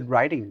role did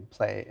writing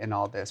play in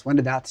all this? When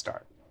did that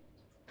start?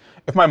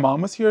 If my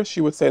mom was here, she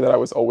would say that I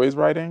was always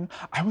writing.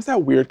 I was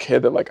that weird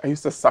kid that I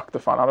used to suck the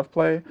fun out of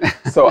play.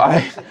 So I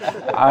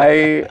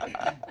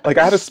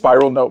had a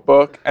spiral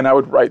notebook, and I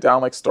would write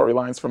down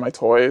storylines for my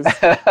toys.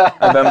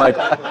 And then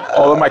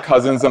all of my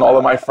cousins and all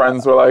of my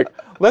friends were like,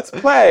 let's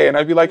play. And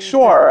I'd be like,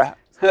 sure.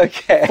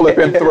 Okay.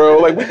 Flipping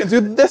through, we could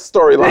do this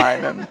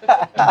storyline.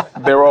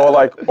 And they were all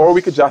like, or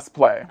we could just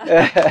play.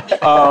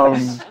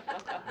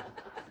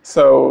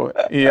 So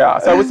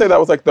I would say that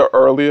was the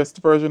earliest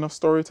version of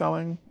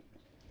storytelling.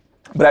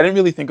 But I didn't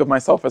really think of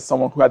myself as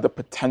someone who had the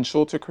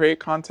potential to create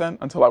content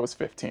until I was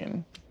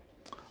 15.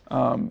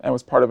 And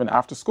was part of an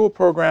after-school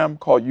program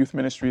called Youth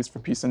Ministries for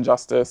Peace and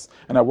Justice.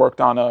 And I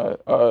worked on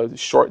a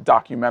short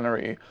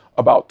documentary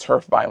about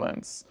turf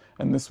violence.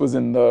 And this was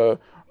in the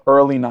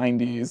early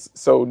 90s.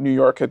 So New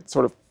York had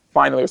sort of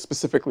finally, or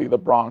specifically the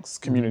Bronx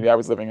community I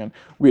was living in,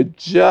 we had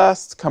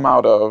just come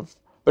out of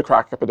the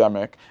crack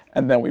epidemic.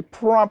 And then we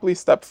promptly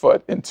stepped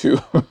foot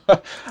into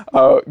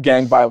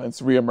gang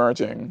violence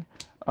reemerging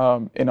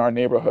in our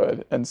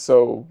neighborhood. And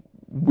so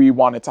we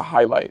wanted to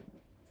highlight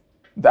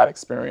that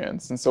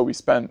experience. And so we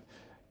spent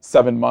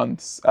 7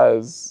 months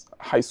as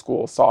high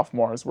school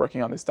sophomores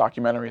working on this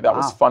documentary that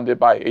was funded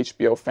by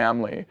HBO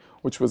Family,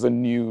 which was a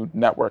new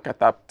network at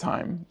that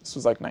time. This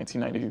was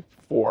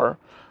 1994.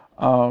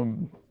 So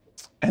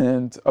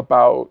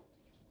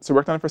we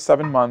worked on it for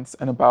 7 months,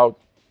 and about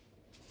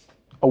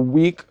a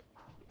week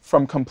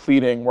from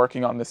completing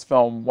working on this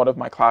film, one of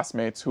my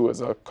classmates who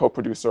was a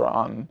co-producer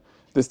on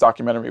this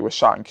documentary was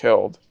shot and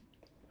killed.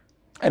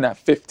 And at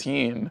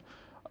 15,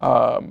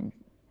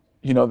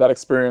 that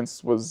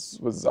experience was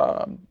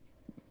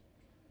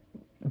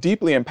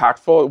deeply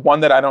impactful. One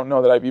that I don't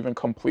know that I've even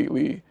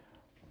completely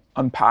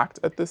unpacked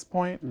at this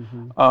point,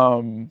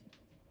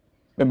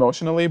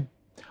 emotionally.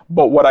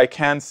 But what I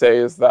can say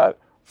is that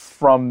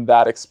from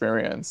that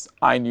experience,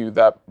 I knew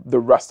that the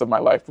rest of my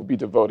life would be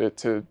devoted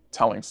to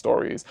telling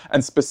stories,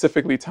 and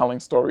specifically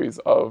telling stories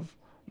of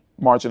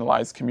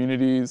marginalized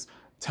communities,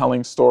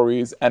 telling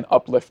stories and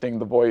uplifting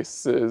the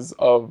voices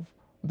of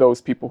those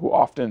people who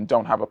often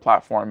don't have a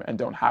platform and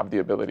don't have the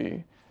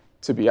ability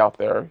to be out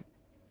there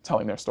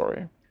telling their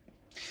story.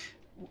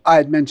 I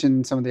had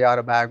mentioned some of the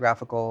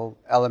autobiographical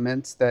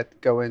elements that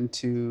go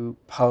into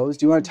Pose.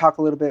 Do you want to talk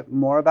a little bit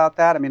more about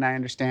that? I mean, I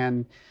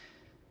understand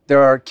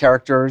there are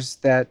characters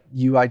that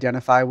you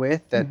identify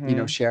with that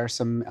share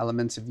some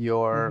elements of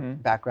your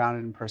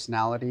background and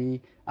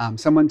personality.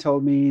 Someone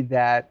told me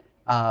that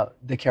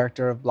the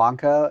character of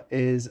Blanca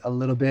is a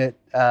little bit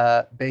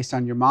based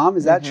on your mom.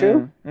 Is that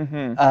true?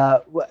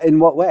 In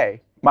what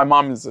way? My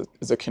mom is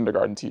a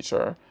kindergarten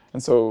teacher,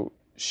 and so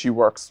she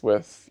works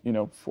with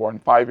 4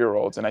 and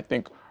 5-year-olds, and I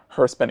think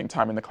her spending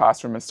time in the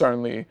classroom, and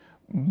certainly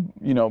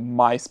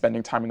my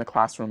spending time in the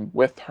classroom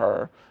with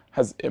her,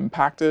 has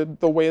impacted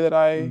the way that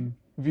I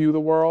view the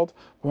world.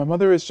 But my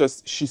mother is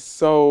she's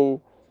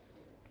so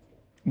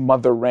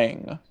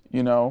mothering,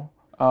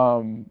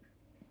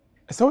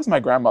 so is my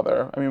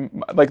grandmother. I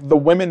mean, like the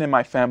women in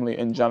my family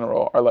in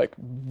general are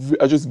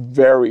just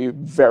very,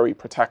 very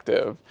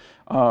protective.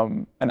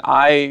 And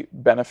I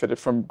benefited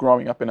from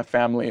growing up in a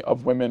family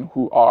of women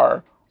who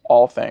are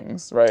all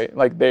things, right?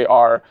 Like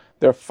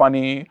they're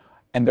funny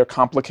and they're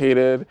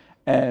complicated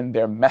and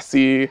they're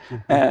messy.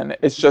 And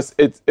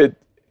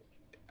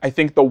I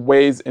think the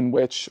ways in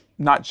which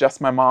not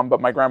just my mom,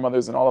 but my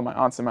grandmothers and all of my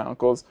aunts and my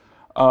uncles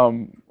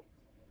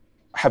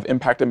have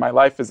impacted my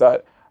life is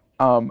that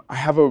I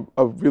have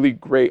a really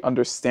great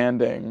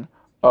understanding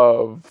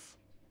of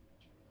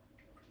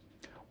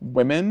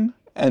women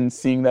and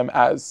seeing them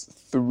as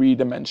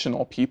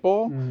 3-dimensional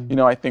people.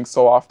 I think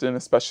so often,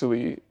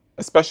 especially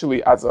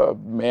as a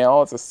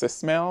male, as a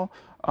cis male,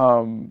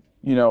 there's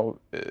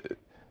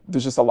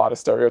just a lot of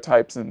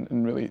stereotypes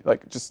and really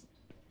like just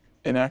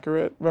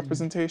inaccurate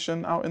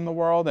representation out in the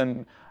world.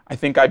 And I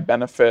think I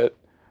benefit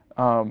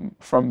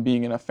from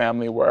being in a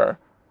family where,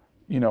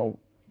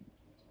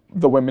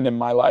 the women in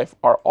my life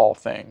are all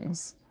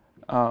things.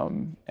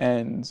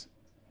 And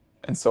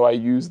so I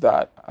use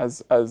that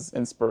as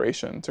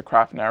inspiration to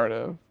craft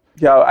narrative.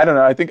 Yeah, I don't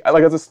know. I think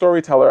like as a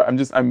storyteller,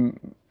 I'm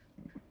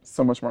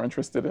so much more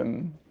interested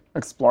in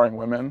exploring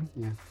women.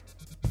 Yeah.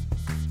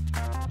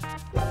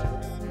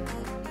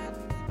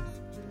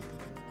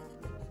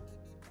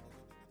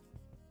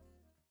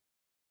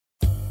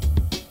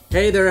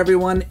 Hey there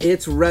everyone,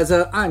 it's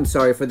Reza. I'm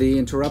sorry for the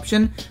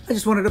interruption. I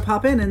just wanted to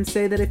pop in and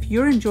say that if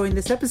you're enjoying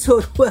this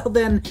episode, well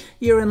then,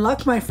 you're in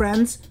luck, my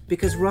friends,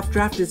 because Rough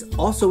Draft is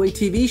also a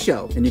TV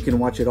show, and you can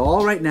watch it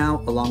all right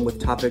now, along with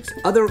Topic's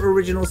other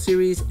original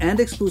series and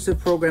exclusive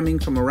programming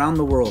from around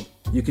the world.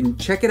 You can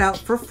check it out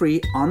for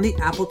free on the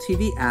Apple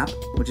TV app,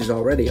 which is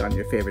already on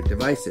your favorite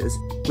devices.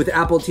 With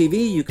Apple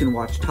TV, you can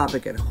watch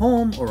Topic at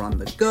home or on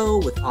the go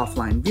with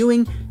offline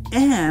viewing,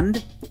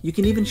 and you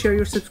can even share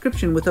your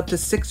subscription with up to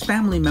 6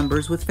 family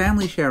members with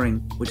family sharing,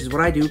 which is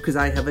what I do because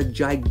I have a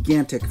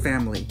gigantic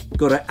family.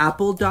 Go to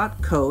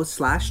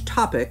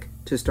apple.co/topic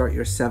to start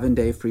your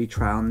 7-day free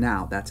trial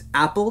now. That's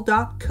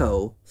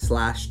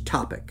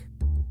apple.co/topic.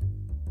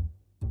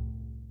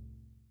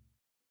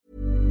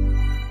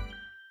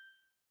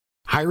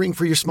 Hiring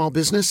for your small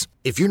business?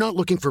 If you're not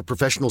looking for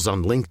professionals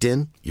on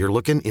LinkedIn, you're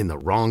looking in the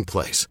wrong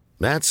place.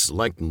 That's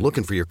like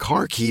looking for your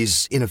car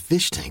keys in a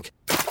fish tank.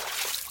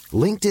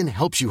 LinkedIn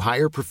helps you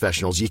hire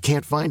professionals you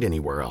can't find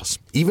anywhere else,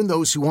 even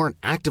those who aren't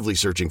actively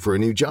searching for a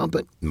new job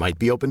but might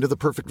be open to the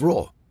perfect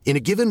role. In a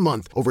given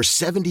month, over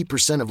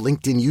 70% of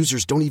LinkedIn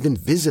users don't even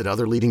visit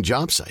other leading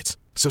job sites.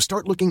 So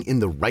start looking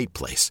in the right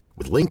place.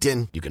 With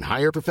LinkedIn, you can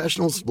hire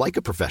professionals like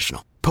a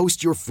professional.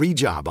 Post your free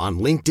job on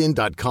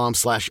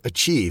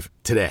linkedin.com/achieve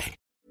today.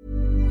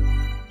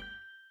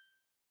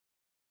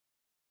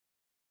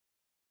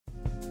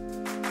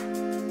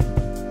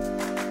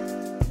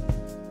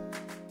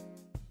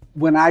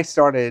 When I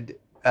started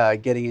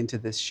getting into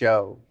this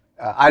show,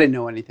 I didn't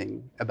know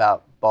anything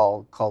about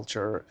ball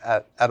culture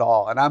at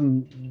all. And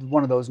I'm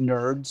one of those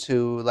nerds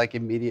who like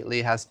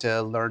immediately has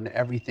to learn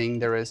everything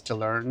there is to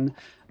learn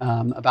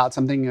about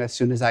something as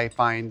soon as I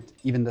find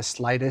even the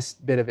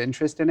slightest bit of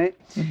interest in it.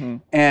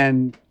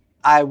 And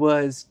I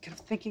was kind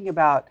of thinking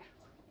about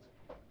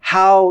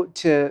how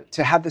to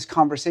have this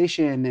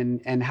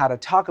conversation and how to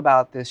talk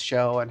about this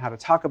show and how to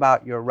talk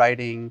about your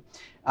writing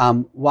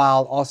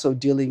while also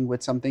dealing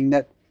with something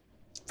that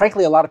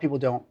frankly a lot of people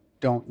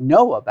don't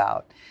know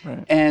about.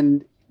 Right.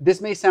 And this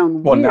may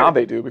sound well, weird. now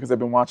they do because they've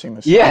been watching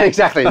the show. Yeah,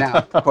 exactly.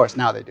 Now, of course,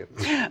 now they do.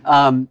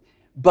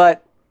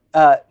 But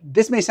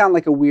this may sound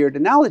like a weird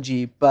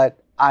analogy, but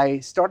I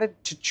started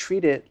to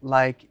treat it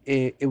like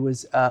it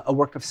was a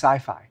work of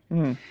sci-fi,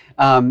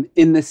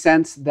 in the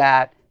sense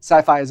that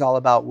sci-fi is all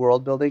about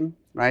world building,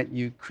 right?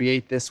 You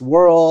create this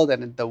world,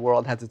 and the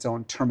world has its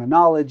own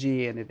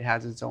terminology, and it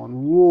has its own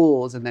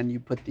rules, and then you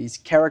put these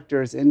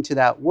characters into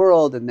that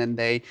world, and then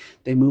they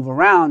move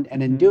around,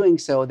 and in doing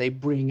so, they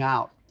bring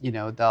out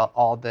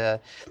all the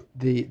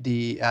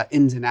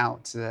ins and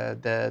outs,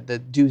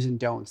 the do's and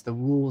don'ts, the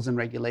rules and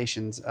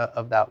regulations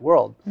of that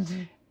world.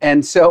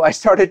 And so I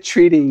started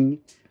treating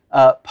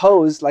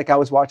Pose like I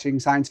was watching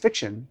science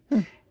fiction.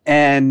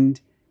 And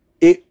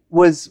it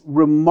was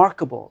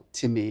remarkable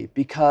to me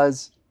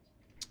because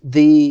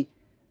the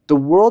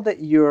world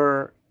that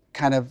you're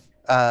kind of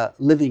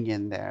living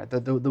in there,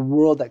 the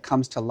world that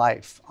comes to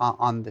life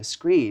on the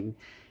screen,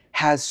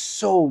 has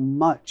so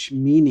much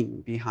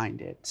meaning behind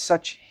it,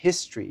 such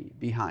history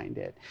behind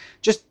it.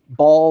 Just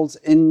balls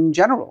in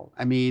general.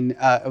 I mean,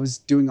 I was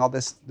doing all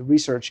the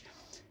research.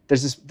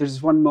 There's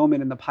this one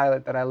moment in the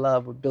pilot that I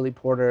love with Billy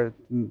Porter,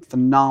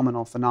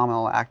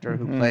 phenomenal actor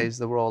who plays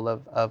the role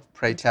of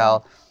Pray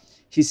Tell.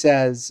 He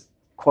says,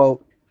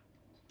 quote,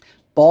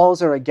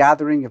 "Balls are a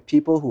gathering of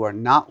people who are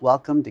not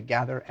welcome to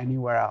gather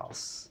anywhere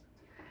else.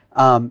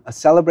 A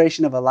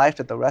celebration of a life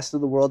that the rest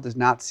of the world does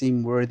not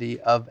seem worthy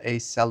of a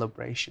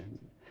celebration."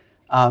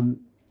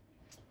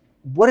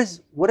 What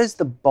does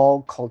the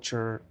ball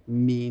culture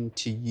mean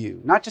to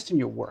you? Not just in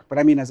your work, but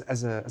I mean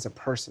as a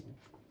person.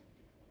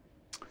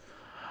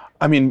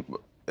 I mean,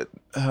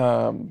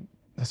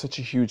 that's such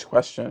a huge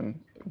question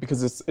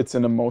because it's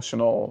an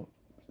emotional.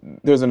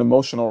 There's an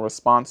emotional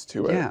response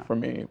to it for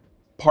me,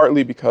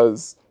 partly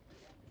because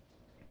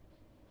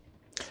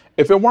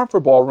if it weren't for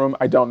Ballroom,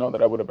 I don't know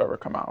that I would have ever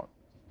come out.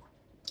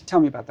 Tell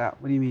me about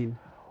that. What do you mean?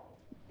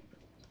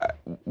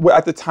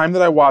 At the time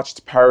that I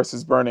watched Paris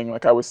is Burning,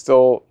 like I was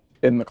still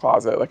in the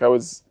closet. Like I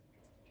was,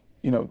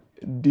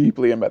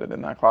 deeply embedded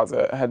in that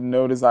closet. I had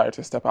no desire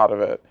to step out of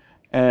it.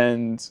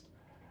 And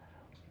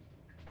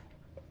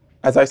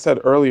as I said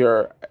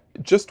earlier,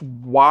 just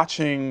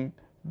watching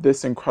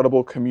this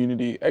incredible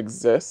community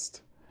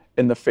exist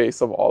in the face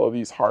of all of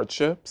these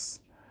hardships,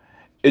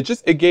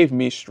 it gave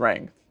me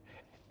strength.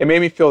 It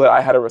made me feel that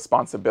I had a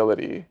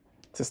responsibility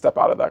to step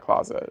out of that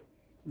closet.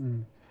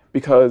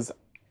 Because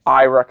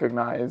I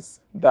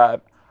recognize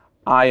that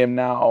I am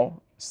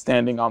now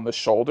standing on the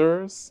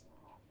shoulders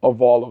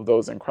of all of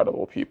those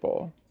incredible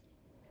people.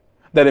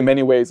 That in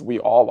many ways we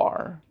all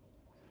are.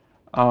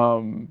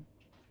 And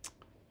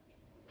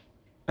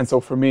so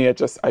for me,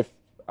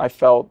 I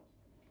felt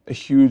a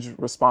huge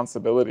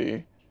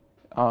responsibility,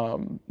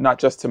 not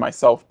just to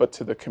myself, but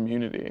to the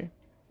community.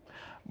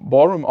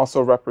 Ballroom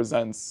also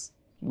represents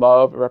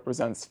love, it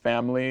represents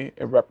family,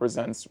 it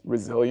represents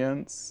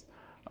resilience.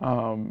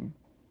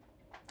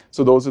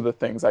 So those are the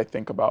things I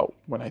think about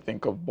when I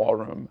think of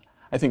Ballroom.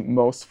 I think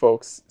most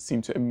folks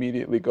seem to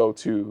immediately go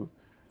to,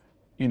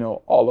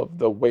 all of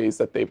the ways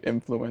that they've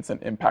influenced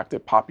and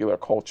impacted popular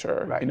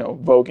culture, right.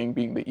 Voguing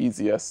being the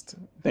easiest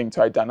thing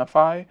to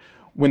identify,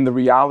 when the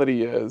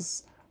reality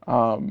is,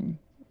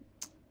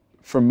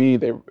 for me,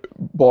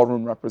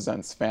 Ballroom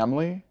represents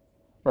family,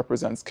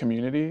 represents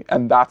community,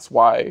 and that's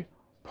why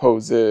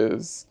Pose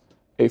is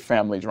a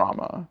family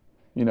drama.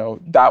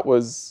 That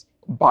was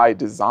by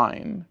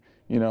design.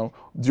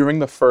 During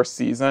the first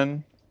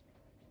season,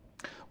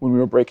 when we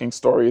were breaking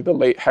story, the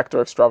late Hector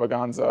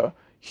Extravaganza,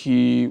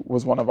 he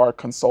was one of our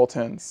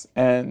consultants.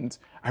 And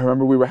I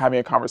remember we were having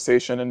a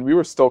conversation and we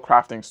were still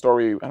crafting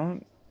story.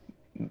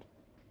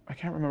 I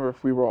can't remember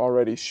if we were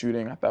already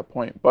shooting at that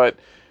point, but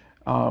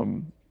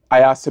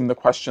I asked him the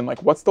question,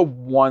 like, what's the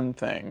one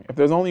thing, if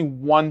there's only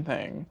one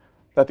thing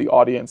that the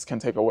audience can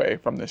take away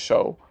from this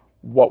show,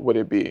 what would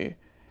it be?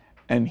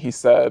 And he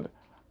said,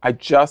 I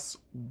just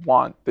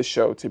want the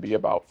show to be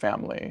about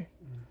family.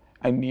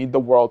 I need the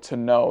world to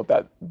know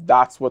that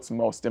that's what's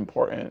most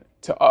important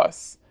to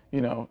us.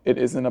 It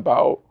isn't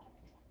about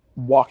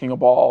walking a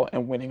ball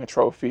and winning a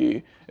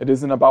trophy. It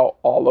isn't about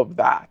all of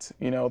that.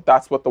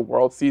 That's what the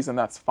world sees and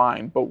that's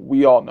fine. But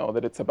we all know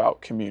that it's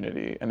about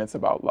community and it's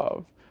about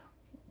love.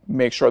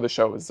 Make sure the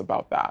show is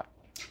about that.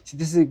 See,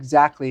 this is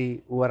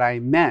exactly what I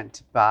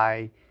meant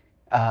by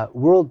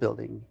world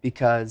building,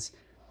 because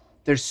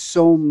there's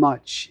so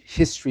much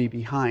history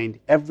behind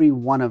every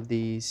one of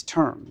these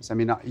terms. I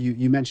mean,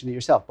 you mentioned it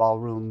yourself.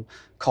 Ballroom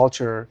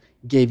culture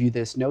gave you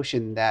this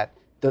notion that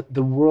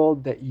the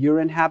world that you're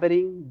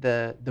inhabiting,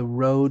 the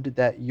road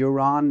that you're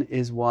on,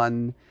 is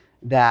one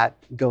that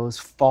goes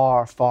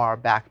far, far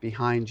back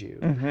behind you.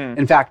 Mm-hmm.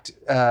 In fact,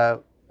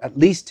 at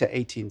least to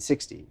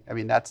 1860. I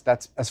mean, that's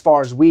as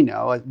far as we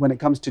know. When it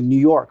comes to New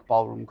York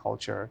ballroom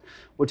culture,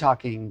 we're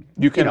talking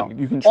you can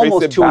trace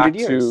almost it 200 back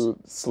years. to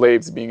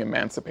slaves being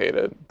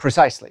emancipated.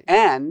 Precisely.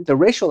 And the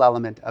racial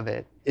element of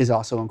it is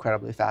also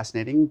incredibly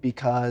fascinating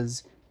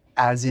because,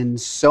 as in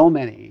so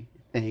many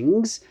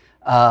things,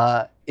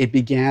 it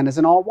began as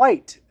an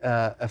all-white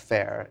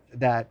affair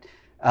that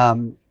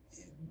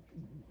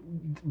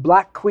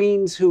Black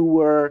queens who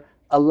were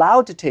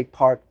allowed to take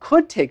part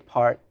could take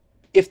part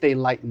if they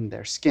lightened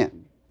their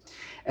skin.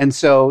 And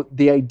so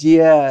the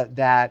idea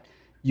that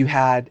you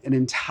had an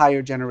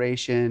entire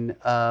generation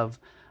of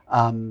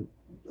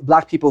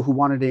Black people who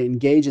wanted to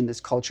engage in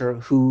this culture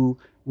who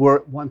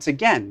were once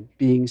again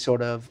being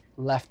sort of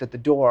left at the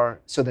door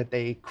so that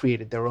they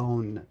created their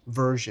own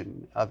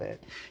version of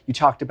it. You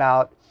talked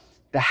about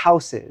the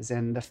houses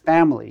and the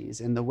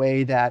families and the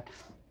way that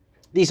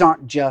these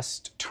aren't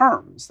just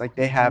terms, like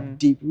they have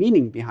deep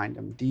meaning behind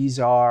them. These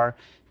are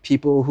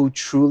people who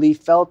truly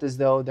felt as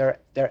though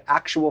their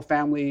actual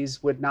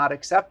families would not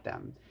accept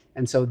them.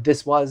 And so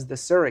this was the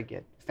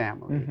surrogate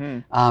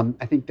family.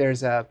 I think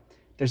there's a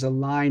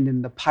line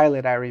in the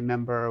pilot I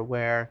remember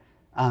where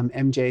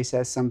MJ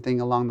says something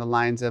along the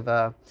lines of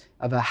a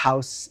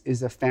house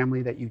is a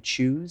family that you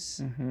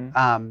choose.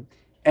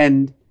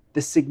 And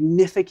the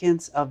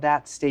significance of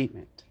that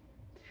statement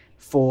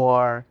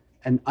for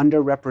an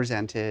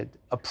underrepresented,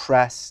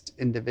 oppressed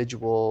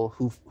individual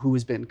who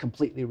has been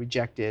completely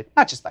rejected,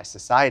 not just by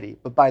society,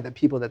 but by the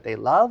people that they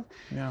love.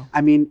 Yeah.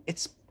 I mean,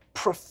 it's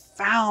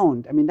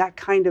profound. I mean, that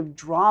kind of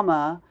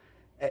drama,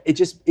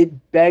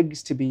 it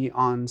begs to be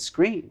on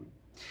screen.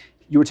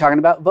 You were talking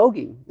about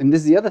voguing, and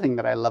this is the other thing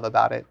that I love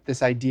about it,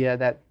 this idea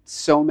that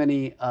so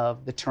many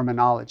of the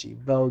terminology,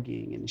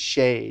 voguing and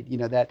shade,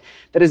 that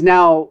has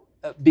now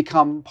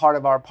become part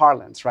of our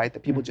parlance, right?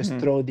 That people just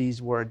throw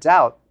these words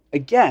out.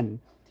 Again,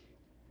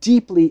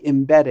 deeply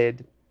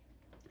embedded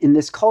in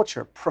this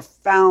culture,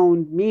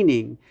 profound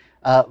meaning.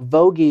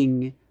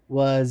 Voguing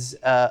was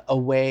a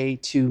way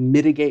to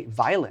mitigate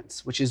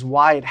violence, which is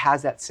why it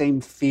has that same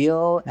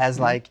feel as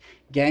like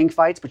gang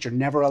fights, but you're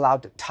never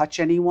allowed to touch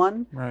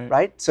anyone,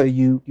 right? So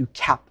you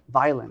cap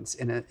violence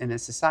in a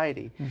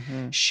society.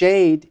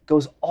 Shade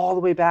goes all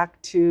the way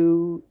back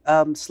to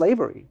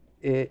slavery.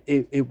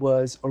 It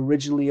was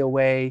originally a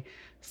way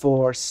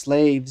for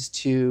slaves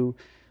who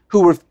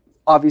were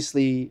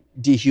obviously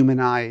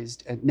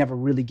dehumanized and never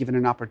really given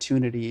an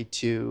opportunity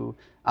to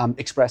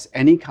express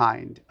any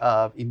kind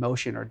of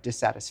emotion or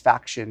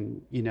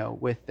dissatisfaction,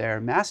 with their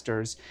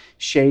masters.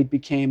 Shade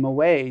became a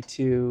way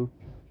to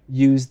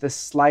use the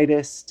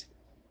slightest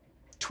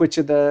twitch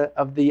of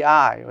the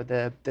eye or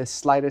the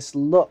slightest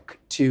look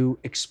to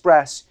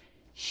express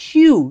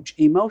huge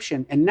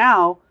emotion. And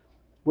now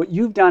what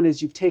you've done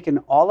is you've taken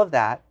all of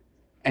that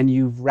and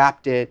you've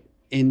wrapped it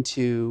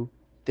into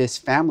this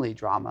family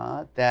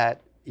drama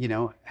that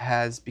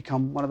has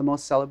become one of the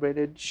most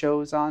celebrated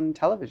shows on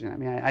television. I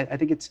mean, I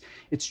think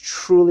it's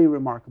truly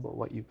remarkable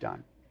what you've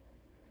done.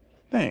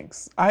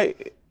 Thanks.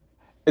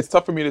 It's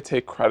tough for me to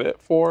take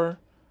credit for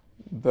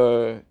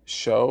the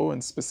show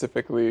and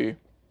specifically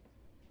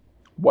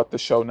what the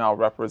show now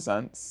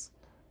represents,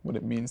 what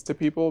it means to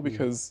people,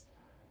 because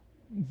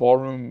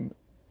Ballroom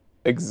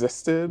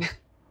existed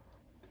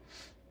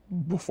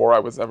before I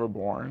was ever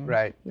born,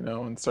 right?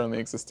 And certainly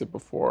existed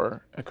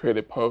before I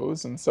created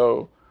Pose, and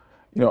so,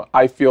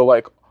 I feel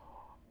like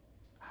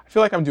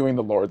I'm doing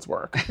the Lord's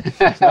work.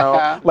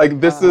 Like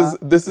this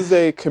is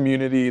a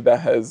community that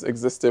has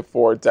existed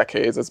for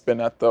decades. It's been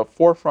at the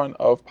forefront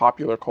of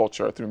popular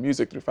culture through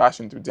music, through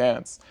fashion, through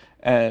dance,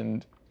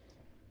 and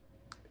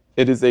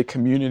it is a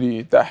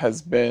community that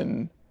has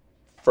been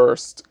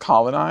first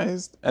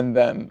colonized and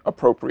then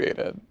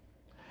appropriated,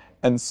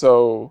 and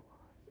so.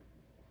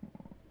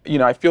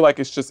 I feel like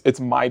it's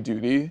my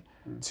duty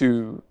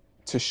to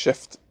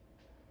shift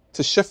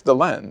the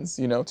lens,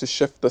 to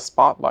shift the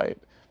spotlight,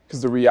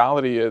 because the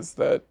reality is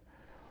that,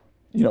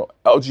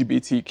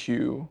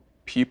 LGBTQ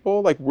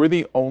people, like we're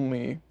the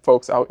only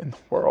folks out in the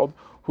world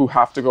who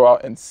have to go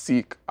out and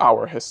seek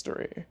our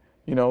history.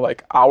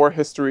 Like our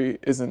history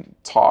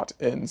isn't taught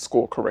in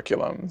school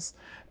curriculums.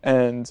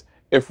 And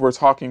if we're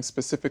talking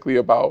specifically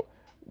about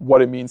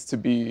what it means to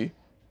be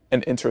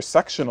an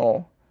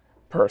intersectional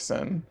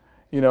person,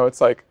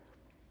 it's like,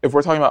 if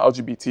we're talking about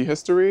LGBT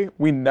history,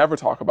 we never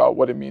talk about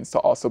what it means to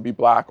also be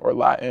Black or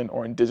Latin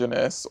or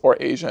Indigenous or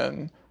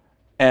Asian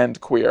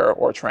and queer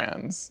or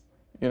trans,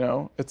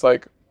 It's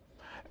like,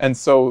 and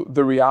so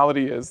the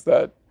reality is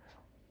that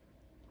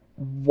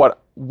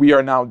what we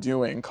are now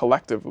doing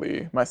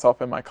collectively,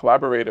 myself and my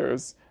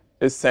collaborators,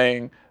 is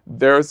saying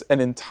there's an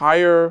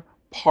entire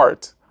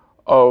part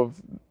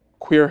of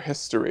queer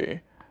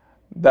history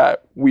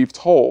that we've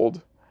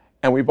told,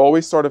 and we've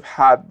always sort of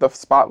had the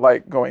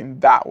spotlight going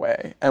that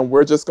way. And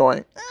we're just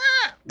going,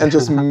 and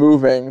just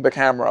moving the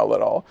camera a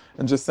little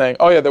and just saying,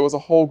 oh yeah, there was a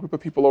whole group of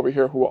people over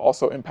here who were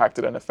also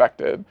impacted and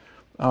affected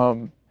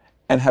and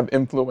have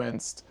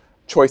influenced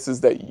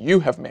choices that you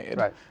have made.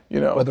 Right.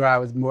 Whether I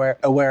was more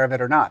aware of it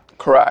or not.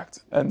 Correct.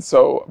 And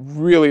so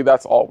really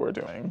that's all we're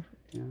doing.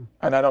 Yeah.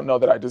 And I don't know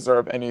that I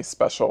deserve any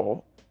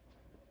special,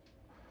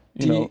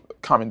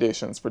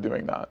 commendations for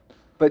doing that.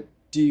 But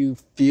do you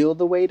feel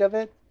the weight of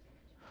it?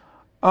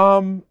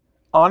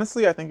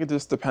 Honestly, I think it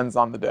just depends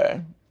on the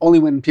day. Only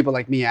when people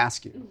like me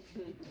ask you.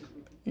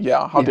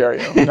 Yeah, how dare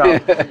you?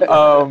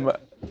 No.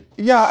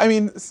 Yeah, I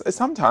mean,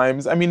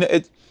 sometimes. I mean,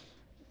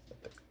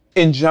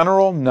 in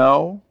general,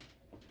 no.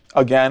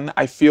 Again,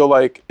 I feel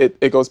like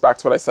it goes back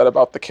to what I said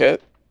about the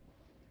kit,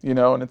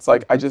 and it's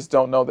like, I just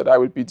don't know that I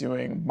would be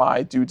doing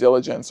my due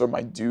diligence or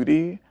my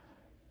duty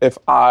if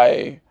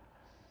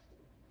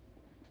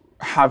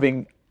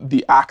having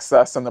the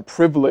access and the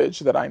privilege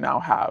that I now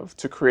have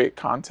to create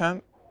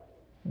content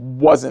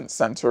wasn't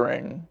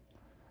centering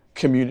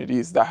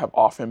communities that have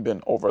often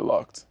been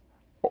overlooked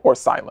or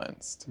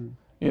silenced,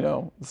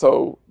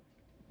 So,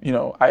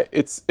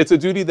 it's a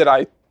duty that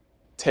I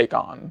take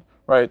on,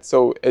 right?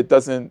 So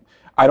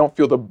I don't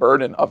feel the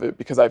burden of it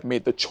because I've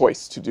made the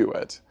choice to do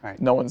it. Right.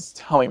 No one's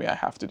telling me I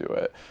have to do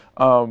it.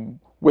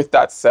 With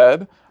that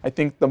said, I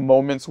think the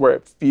moments where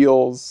it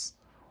feels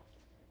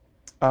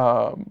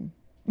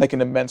like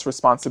an immense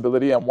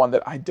responsibility and one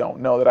that I don't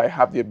know that I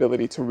have the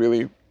ability to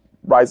really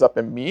rise up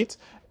and meet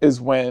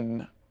is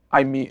when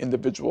I meet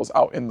individuals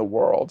out in the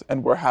world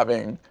and we're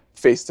having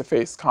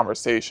face-to-face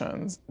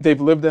conversations.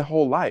 They've lived their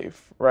whole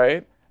life,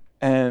 right?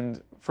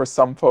 And for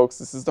some folks,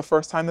 this is the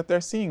first time that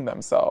they're seeing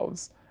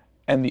themselves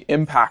and the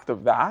impact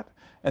of that.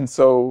 And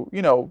so,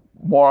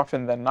 more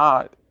often than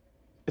not,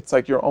 it's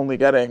like you're only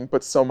getting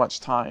but so much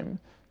time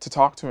to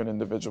talk to an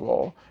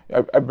individual.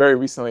 Very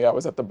recently, I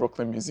was at the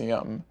Brooklyn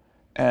Museum,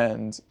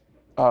 and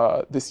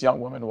this young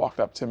woman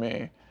walked up to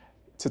me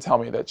to tell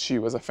me that she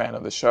was a fan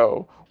of the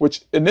show,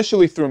 which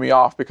initially threw me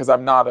off because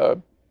I'm not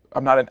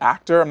an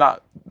actor. I'm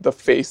not the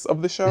face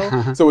of the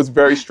show. So it was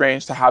very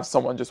strange to have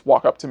someone just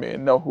walk up to me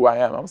and know who I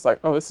am. I was like,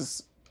 oh, this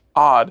is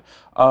odd.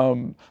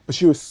 But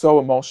she was so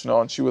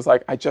emotional, and she was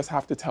like, I just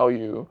have to tell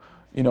you,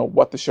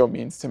 what the show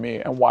means to me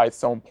and why it's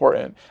so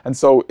important. And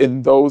so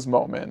in those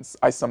moments,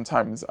 I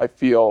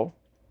feel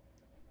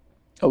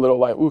a little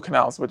like, ooh,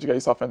 Canals, what'd you get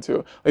yourself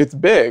into? It's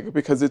big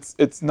because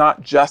it's not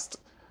just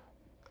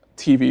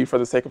TV for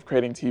the sake of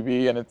creating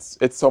TV, and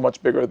it's so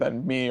much bigger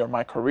than me or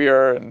my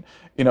career. And,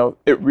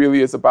 it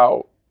really is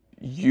about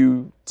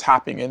you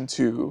tapping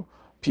into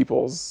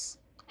people's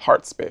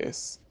heart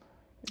space.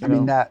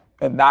 And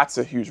that's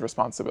a huge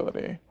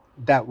responsibility.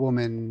 That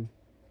woman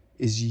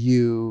is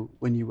you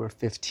when you were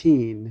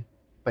 15,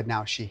 but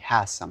now she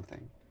has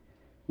something.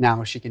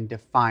 Now she can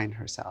define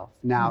herself.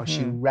 Now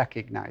she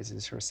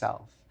recognizes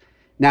herself.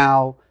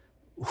 Now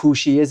who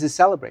she is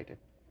celebrated.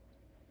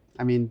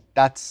 I mean,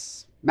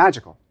 that's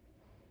magical.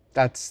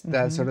 That's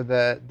the sort of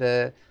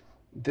the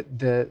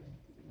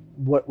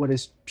what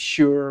is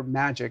pure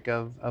magic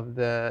of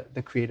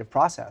the creative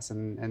process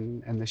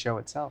and the show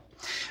itself.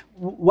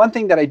 One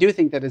thing that I do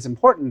think that is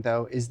important,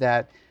 though, is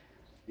that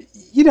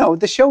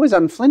the show is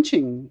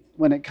unflinching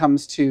when it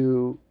comes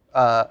to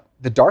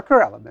the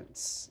darker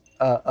elements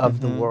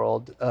of the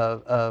world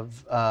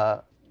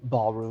of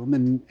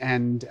ballroom,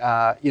 and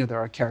there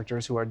are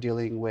characters who are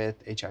dealing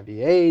with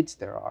HIV/AIDS.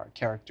 There are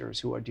characters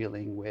who are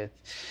dealing with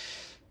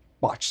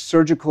botched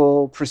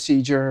surgical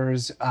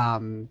procedures.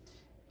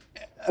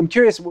 I'm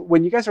curious,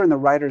 when you guys are in the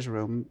writer's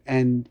room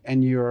and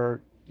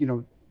you're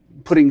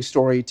putting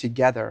story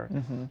together,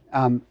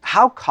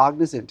 how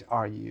cognizant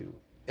are you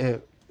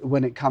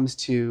when it comes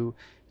to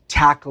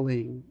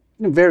tackling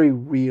very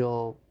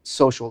real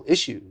social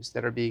issues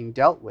that are being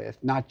dealt with,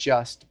 not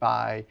just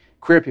by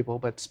queer people,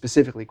 but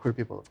specifically queer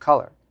people of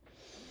color?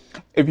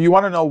 If you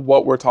want to know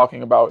what we're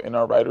talking about in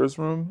our writer's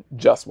room,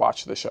 just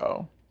watch the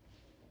show.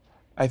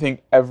 I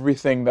think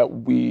everything that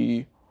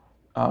we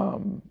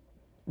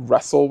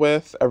wrestle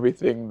with,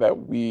 everything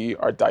that we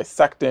are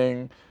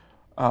dissecting,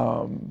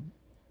 all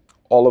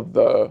of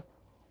the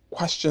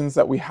questions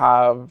that we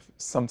have,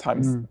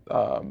 sometimes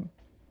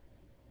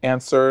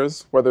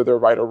answers, whether they're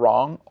right or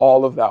wrong,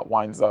 all of that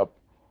winds up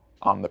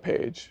on the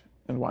page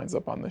and winds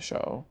up on the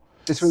show.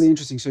 It's really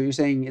interesting. So you're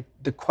saying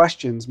the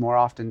questions more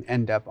often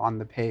end up on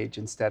the page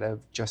instead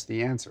of just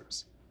the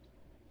answers.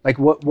 Like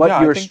what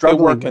you're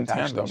struggling with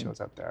actually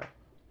shows up there.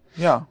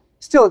 Yeah.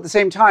 Still, at the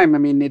same time, I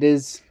mean,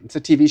 it's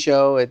a TV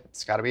show.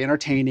 It's got to be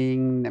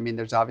entertaining. I mean,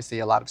 there's obviously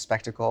a lot of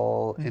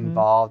spectacle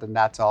involved, and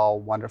that's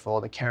all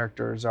wonderful. The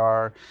characters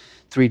are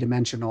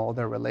three-dimensional.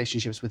 Their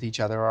relationships with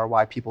each other are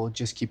why people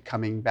just keep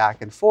coming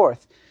back and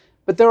forth.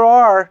 But there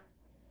are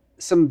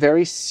some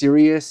very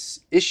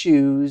serious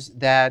issues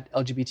that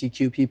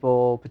LGBTQ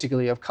people,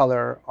 particularly of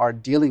color, are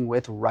dealing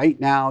with right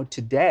now,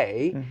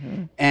 today.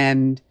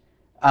 And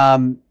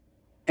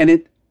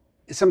it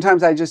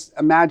sometimes I just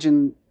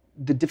imagine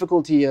the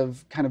difficulty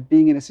of kind of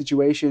being in a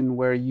situation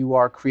where you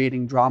are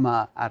creating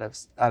drama out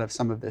of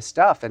some of this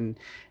stuff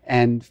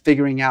and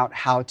figuring out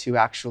how to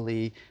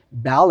actually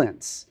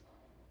balance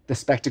the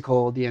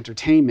spectacle, the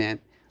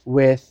entertainment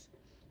with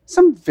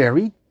some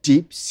very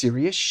deep,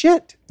 serious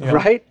shit,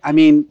 right? I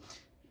mean,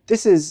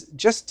 this is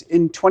just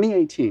in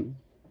 2018,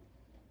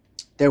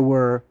 there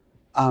were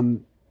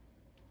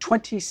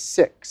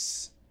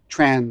 26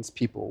 trans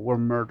people were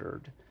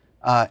murdered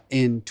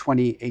in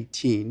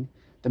 2018.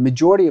 The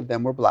majority of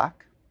them were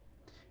Black,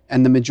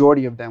 and the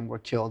majority of them were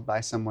killed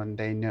by someone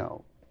they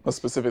know. Well,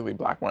 specifically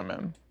Black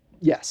women.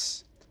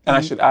 Yes. And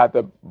I should add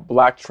that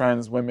Black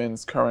trans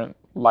women's current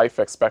life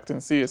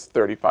expectancy is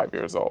 35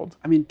 years old.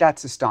 I mean,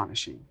 that's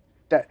astonishing.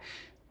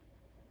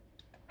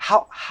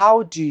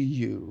 How do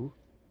you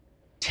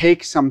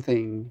take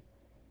something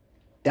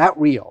that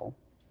real,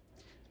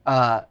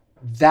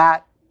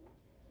 that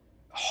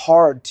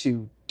hard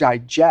to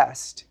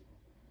digest,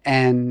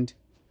 and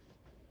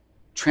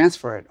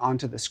transfer it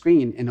onto the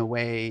screen in a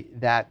way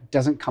that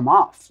doesn't come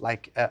off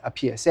like a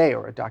PSA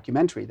or a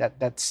documentary,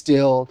 that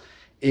still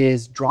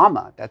is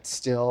drama, that's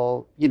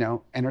still,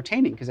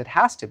 entertaining, because it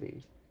has to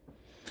be?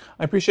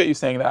 I appreciate you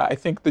saying that. I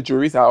think the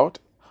jury's out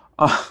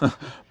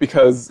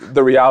because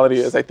the reality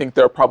is I think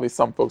there are probably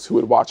some folks who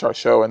would watch our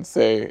show and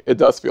say it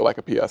does feel like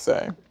a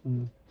PSA.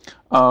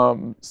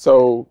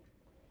 So,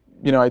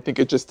 I think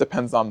it just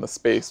depends on the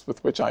space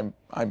with which I'm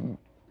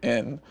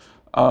in.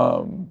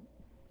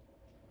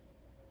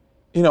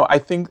 I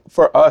think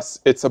for us,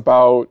 it's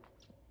about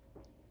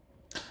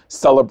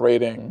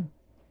celebrating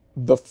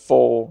the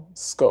full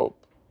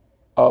scope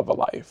of a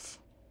life.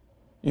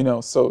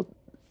 So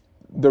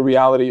the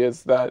reality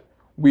is that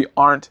we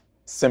aren't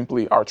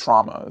simply our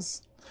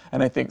traumas.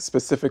 And I think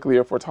specifically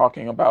if we're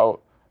talking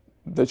about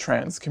the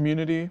trans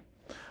community,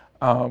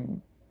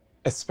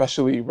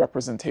 especially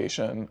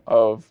representation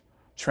of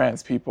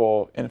trans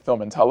people in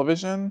film and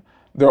television,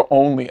 they're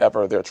only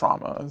ever their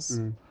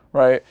traumas,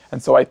 right?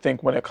 And so I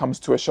think when it comes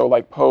to a show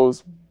like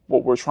Pose,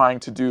 what we're trying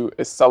to do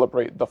is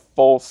celebrate the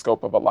full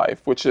scope of a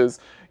life, which is,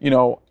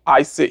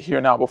 I sit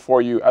here now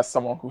before you as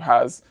someone who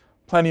has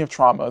plenty of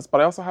traumas, but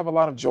I also have a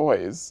lot of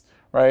joys,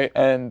 right?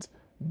 And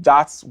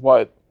that's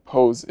what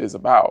Pose is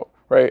about,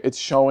 right? It's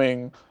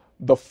showing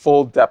the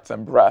full depth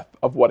and breadth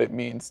of what it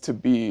means to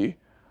be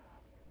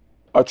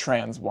a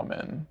trans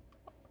woman,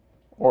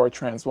 or a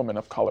trans woman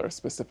of color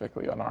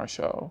specifically on our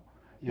show.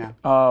 Yeah.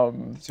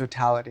 The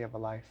totality of a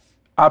life.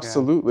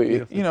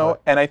 Absolutely.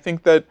 And I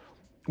think that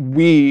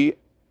we,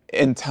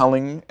 in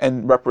telling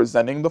and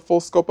representing the full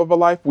scope of a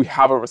life, we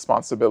have a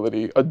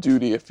responsibility, a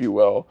duty, if you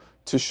will,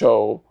 to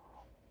show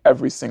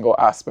every single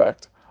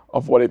aspect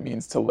of what it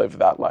means to live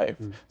that life.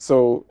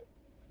 So,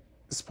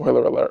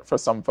 spoiler alert for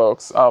some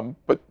folks,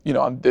 but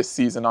on this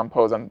season, on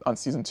Pose, on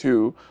season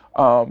 2,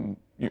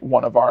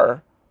 one of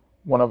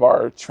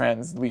our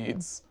trans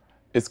leads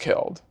is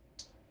killed,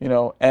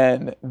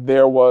 and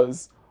there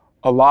was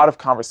a lot of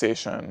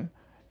conversation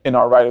in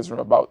our writers' room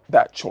about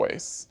that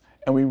choice,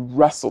 and we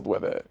wrestled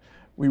with it.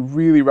 We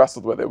really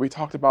wrestled with it. We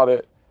talked about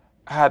it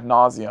ad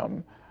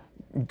nauseum,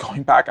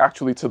 going back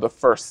actually to the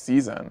first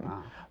season.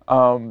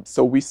 Wow.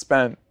 So we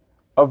spent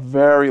a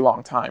very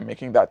long time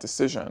making that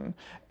decision.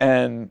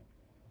 And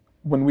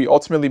when we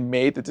ultimately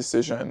made the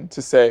decision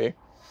to say,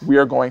 we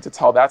are going to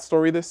tell that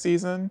story this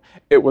season,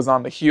 it was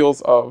on the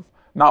heels of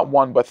not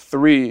 1, but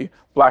 3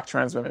 Black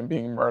trans women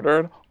being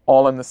murdered,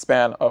 all in the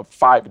span of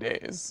 5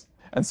 days.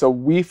 And so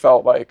we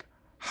felt like,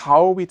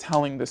 how are we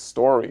telling this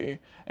story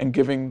and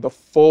giving the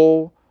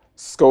full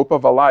scope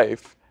of a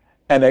life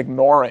and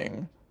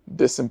ignoring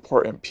this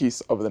important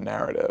piece of the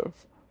narrative,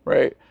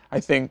 right? I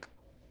think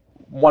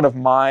one of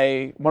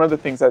the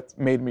things that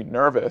made me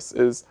nervous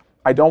is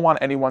I don't want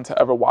anyone to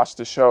ever watch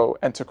the show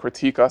and to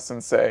critique us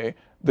and say,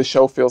 the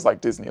show feels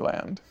like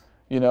Disneyland.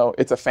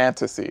 It's a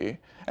fantasy.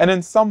 And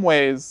in some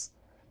ways,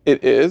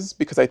 it is,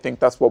 because I think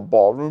that's what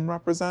Ballroom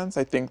represents.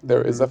 I think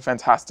there is a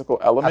fantastical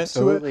element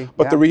to it.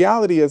 But the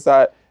reality is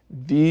that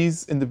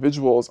these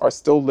individuals are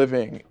still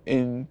living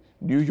in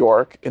New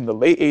York in the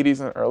late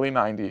 80s and early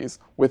 90s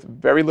with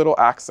very little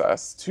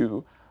access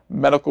to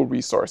medical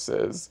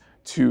resources,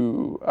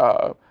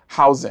 to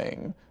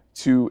housing,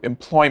 to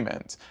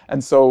employment.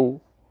 And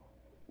so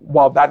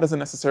while that doesn't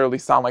necessarily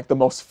sound like the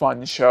most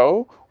fun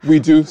show, we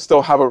do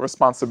still have a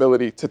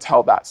responsibility to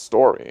tell that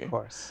story. Of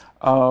course.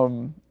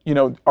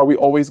 Are we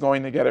always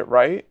going to get it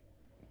right?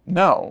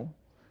 No.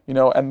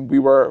 And we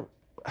were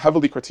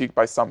heavily critiqued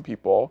by some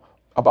people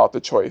about the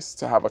choice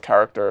to have a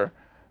character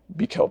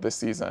be killed this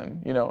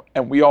season,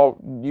 and we all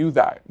knew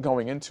that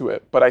going into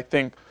it. But I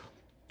think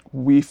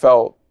we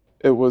felt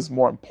it was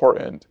more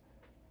important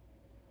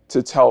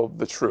to tell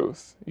the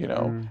truth,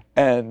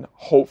 and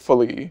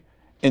hopefully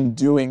in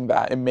doing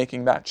that and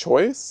making that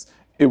choice,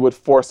 it would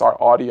force our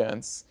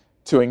audience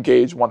to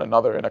engage one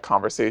another in a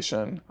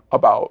conversation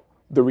about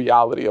the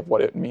reality of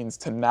what it means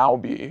to now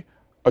be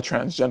a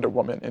transgender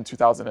woman in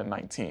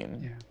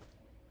 2019.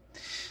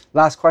 Yeah.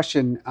 Last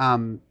question.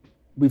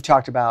 We've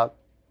talked about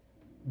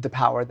the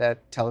power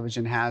that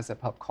television has, that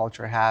pop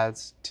culture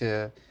has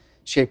to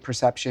shape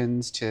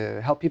perceptions,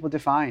 to help people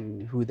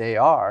define who they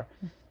are.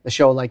 A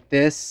show like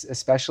this,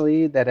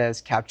 especially, that has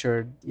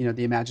captured,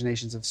 the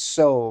imaginations of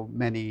so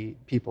many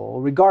people,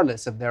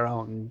 regardless of their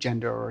own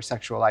gender or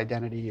sexual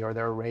identity or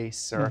their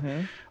race or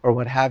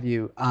what have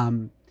you.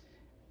 I'm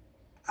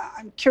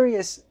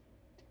curious,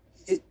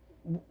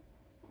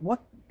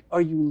 what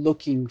are you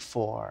looking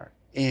for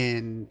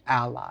in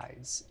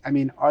allies? I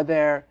mean,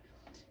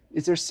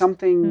 is there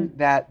something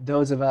that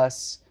those of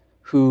us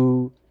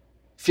who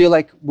feel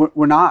like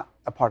we're not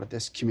a part of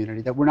this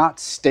community, that we're not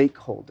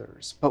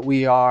stakeholders, but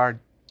we are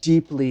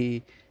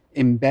deeply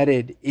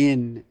embedded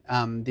in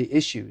the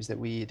issues that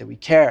we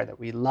care, that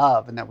we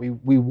love, and that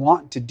we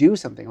want to do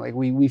something, like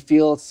we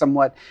feel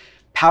somewhat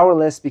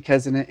powerless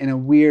because in a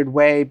weird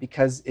way,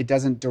 because it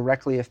doesn't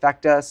directly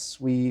affect us,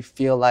 we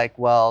feel like,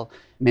 well,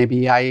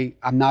 maybe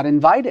I'm not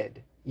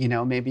invited.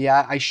 Maybe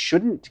I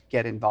shouldn't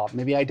get involved.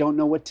 Maybe I don't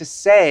know what to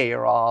say,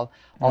 or I'll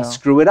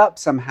screw it up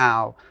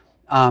somehow.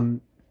 Do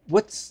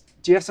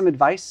you have some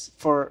advice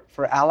for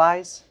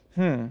allies?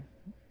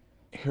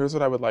 Here's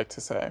what I would like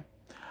to say.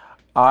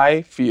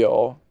 I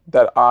feel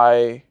that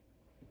I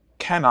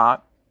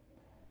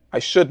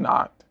should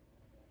not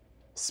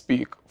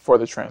speak for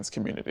the trans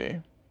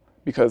community,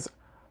 because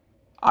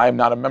I'm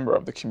not a member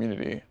of the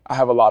community. I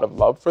have a lot of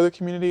love for the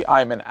community.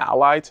 I'm an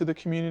ally to the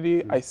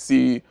community. I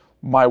see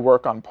my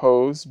work on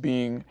Pose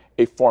being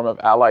a form of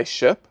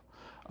allyship.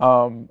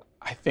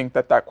 I think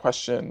that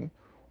question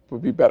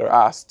would be better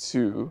asked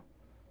to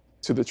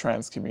the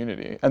trans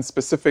community, and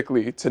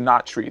specifically to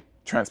not treat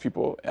trans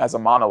people as a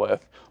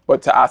monolith,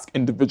 but to ask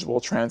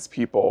individual trans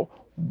people,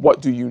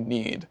 what do you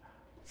need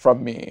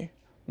from me?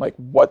 Like,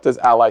 what does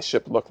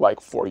allyship look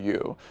like for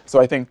you? So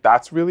I think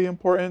that's really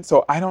important.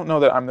 So I don't know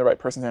that I'm the right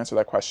person to answer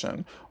that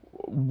question.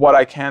 What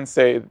I can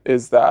say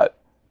is that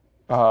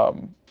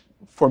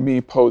for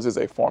me, Pose is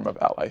a form of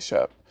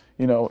allyship.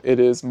 You know, it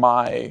is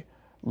my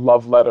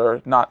love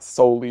letter, not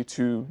solely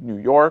to New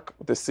York,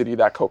 the city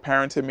that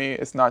co-parented me.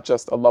 It's not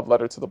just a love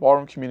letter to the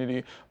ballroom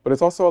community, but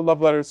it's also a love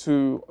letter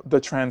to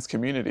the trans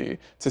community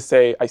to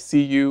say, I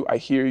see you, I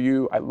hear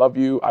you, I love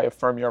you, I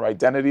affirm your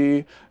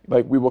identity.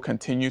 Like, we will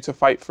continue to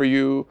fight for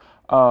you.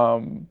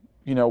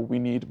 You know, we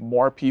need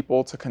more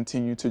people to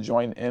continue to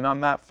join in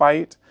on that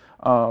fight.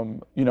 You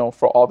know,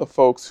 for all the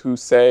folks who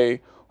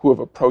have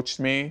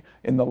approached me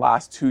in the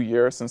last 2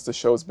 years since the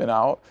show's been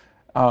out,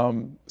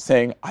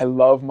 saying, I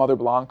love Mother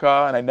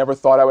Blanca and I never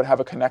thought I would have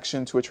a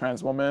connection to a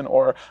trans woman,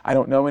 or I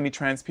don't know any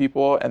trans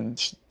people,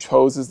 and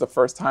Pose is the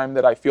first time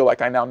that I feel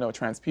like I now know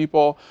trans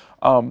people.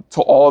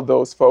 To all of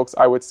those folks,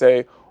 I would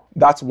say,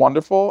 that's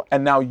wonderful,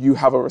 and now you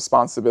have a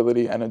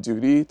responsibility and a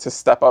duty to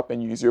step up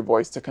and use your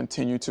voice to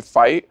continue to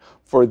fight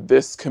for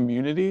this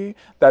community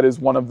that is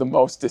one of the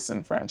most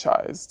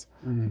disenfranchised,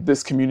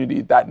 this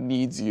community that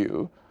needs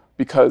you,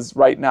 because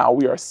right now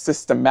we are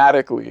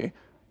systematically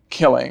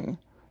killing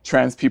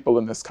trans people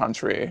in this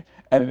country,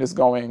 and it is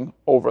going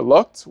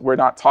overlooked. We're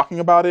not talking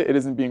about it. It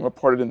isn't being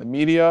reported in the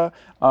media,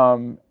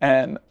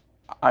 and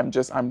I'm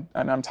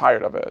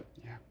tired of it.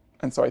 Yeah.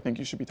 And so I think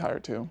you should be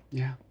tired too.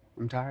 Yeah,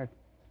 I'm tired.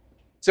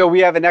 So we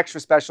have an extra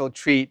special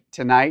treat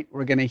tonight.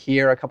 We're going to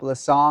hear a couple of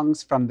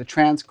songs from the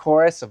Trans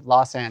Chorus of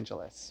Los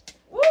Angeles.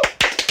 Woo!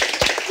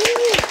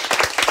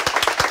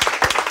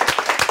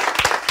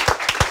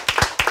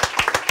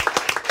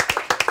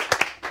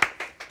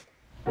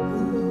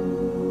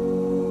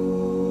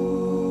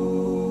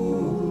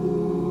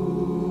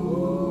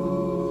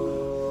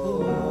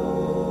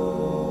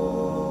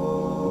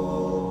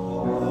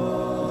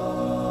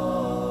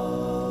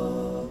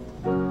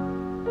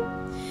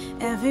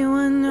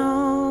 Everyone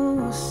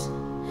knows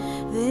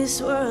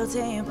this world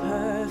ain't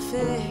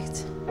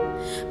perfect,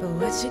 but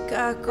what you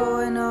got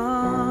going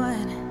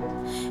on,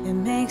 it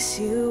makes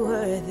you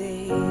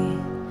worthy.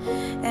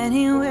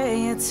 Any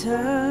way you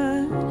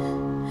turn,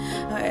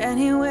 or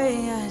any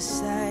way you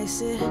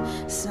slice it,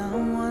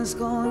 someone's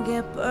gonna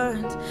get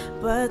burnt,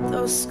 but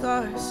those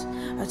scars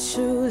are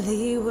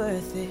truly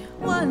worth it.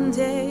 One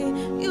day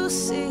you'll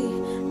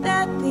see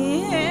that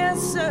the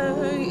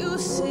answer you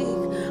seek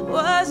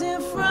was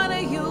in front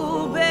of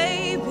you,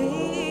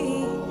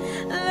 baby.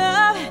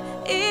 Love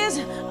is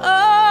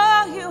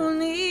all you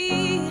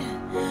need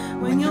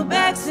when your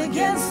back's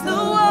against the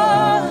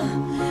wall,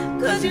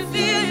 'cause you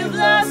feel you've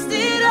lost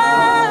it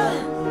all.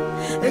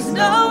 There's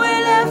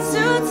nowhere left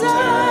to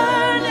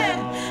turn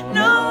and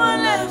no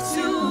one left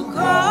to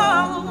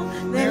call.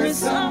 There is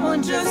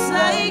someone just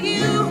like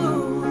you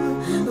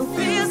who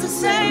feels the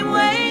same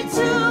way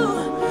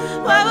too.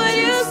 Why would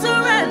you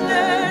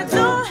surrender?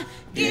 Don't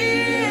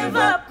give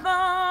up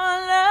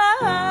on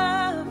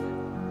love.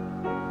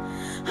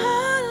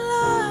 On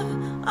love,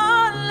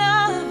 on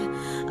love,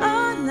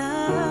 on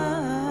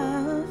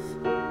love.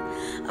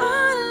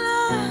 On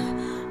love,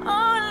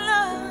 on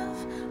love,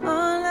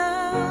 on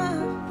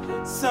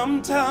love.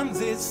 Sometimes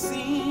it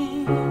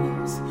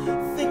seems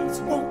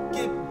things won't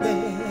get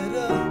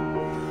better,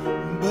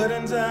 but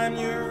in time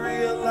you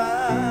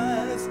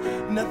realize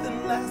nothing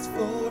lasts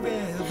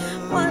forever.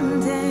 One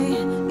day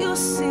you'll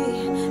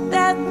see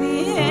that the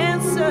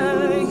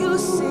answer you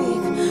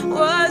seek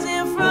was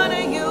in front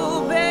of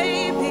you,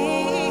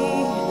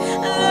 baby.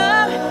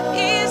 Love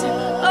is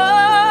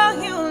all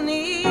you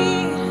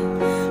need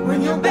when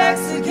your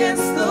back's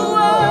against the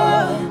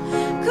wall,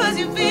 'cause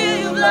you feel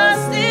you've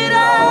lost it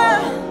all.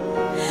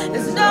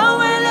 There's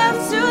nowhere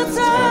left to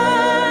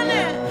turn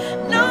and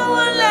no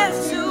one left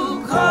to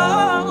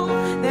call.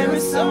 There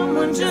is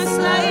someone just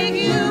like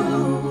you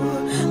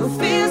who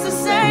feels the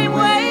same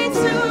way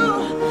too.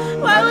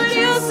 Why would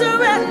you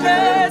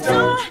surrender?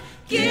 Don't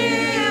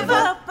give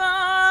up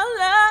on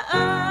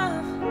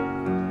love.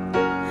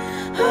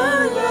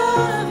 On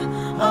love,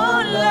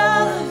 on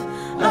love,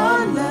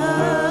 on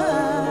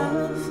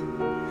love.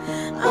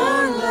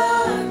 On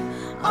love,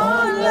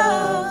 on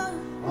love,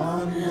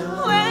 on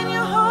love. When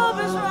your hope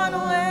has run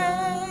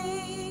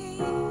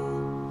away,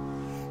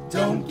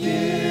 Don't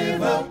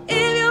give up,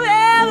 if you've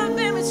ever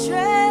been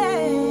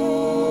betrayed,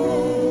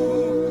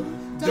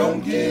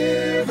 don't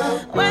give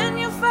up, when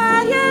you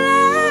find your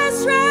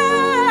last round,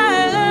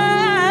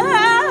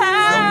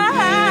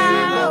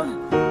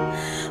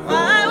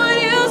 why would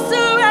you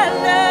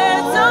surrender?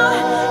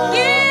 Don't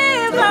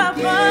give up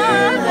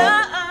on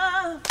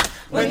love.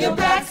 when your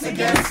back's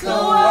against the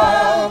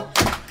wall,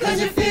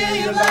 'cause you feel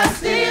you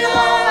lost it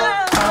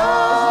all.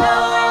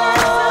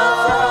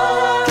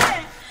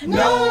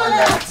 No one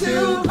left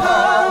to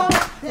call.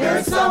 There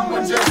is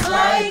someone just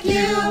like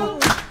you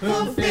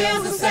who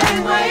feels the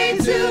same way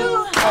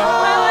too.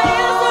 Why would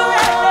you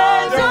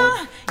surrender?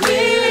 Don't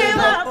Give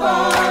up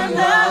on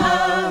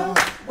love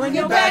when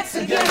your back's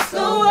against the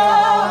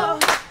wall,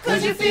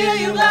 'cause you feel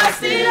you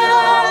lost it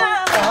all.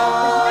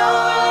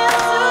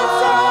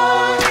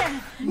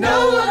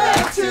 No one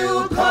left to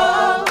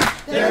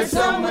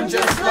someone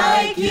just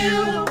like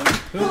you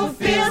who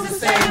feels the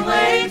same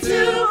way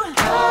too.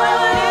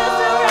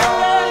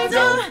 Oh,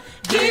 don't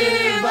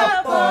give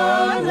up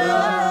on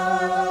love.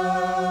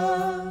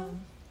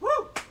 Woo.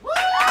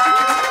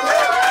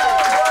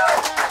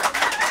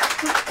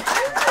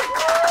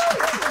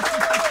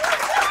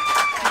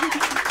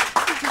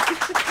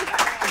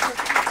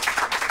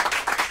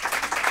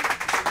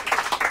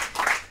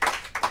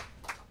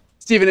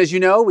 Stephen, as you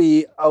know,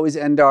 we always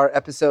end our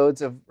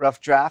episodes of Rough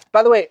Draft.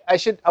 By the way, I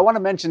want to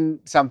mention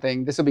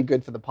something. This will be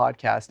good for the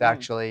podcast,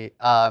 actually.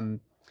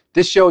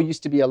 This show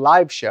used to be a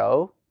live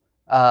show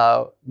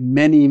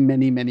many,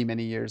 many, many,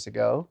 many years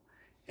ago.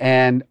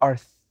 And our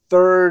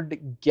third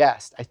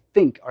guest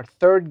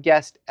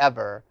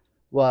ever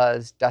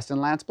was Dustin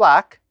Lance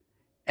Black.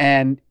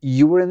 And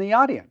you were in the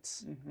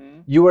audience.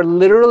 You were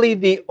literally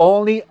the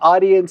only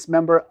audience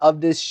member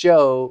of this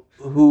show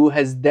who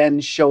has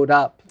then showed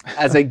up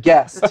as a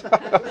guest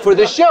for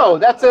the show.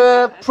 That's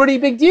a pretty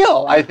big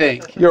deal, I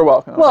think. You're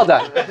welcome. Well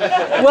done.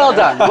 Well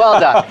done.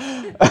 Well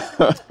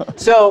done.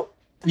 So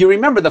you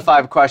remember the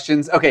 5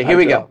 questions. Okay, here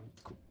we go.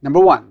 Number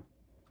 1,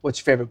 what's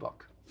your favorite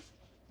book?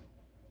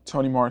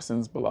 Toni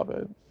Morrison's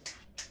Beloved.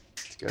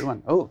 That's a good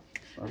one. Oh,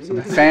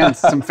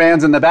 some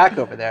fans in the back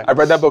over there. I've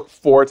read that book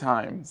 4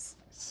 times.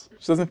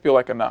 Which doesn't feel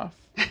like enough,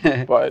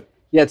 but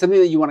yeah, it's something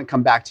that you want to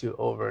come back to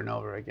over and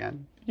over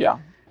again. Yeah.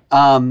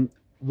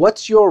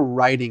 What's your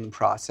writing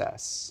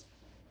process?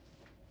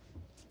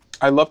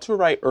 I love to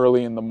write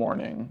early in the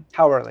morning.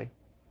 How early?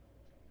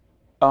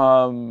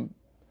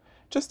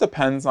 Just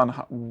depends on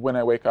when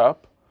I wake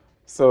up.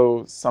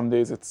 So some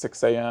days it's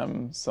 6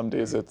 a.m., some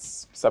days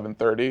it's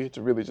 7:30. It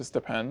really just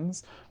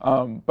depends.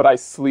 But I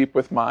sleep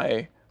with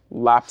my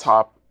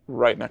laptop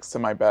right next to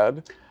my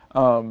bed.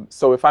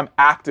 So if I'm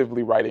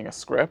actively writing a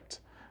script,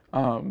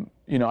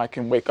 I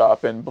can wake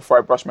up and before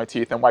I brush my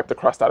teeth and wipe the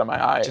crust out of my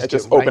eye, I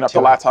just open up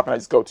the laptop and I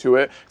just go to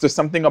it. There's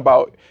something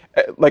about,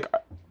 I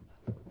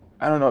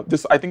don't know,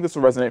 I think this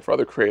will resonate for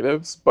other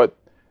creatives, but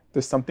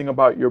there's something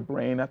about your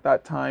brain at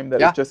that time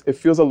that it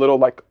feels a little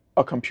like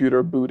a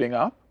computer booting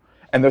up.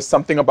 And there's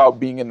something about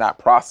being in that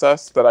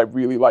process that I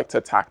really like to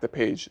attack the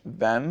page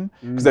then,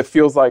 because it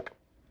feels like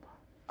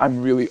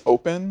I'm really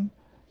open.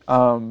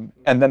 And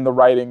then the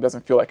writing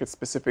doesn't feel like it's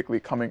specifically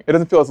coming, it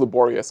doesn't feel as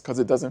laborious because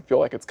it doesn't feel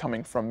like it's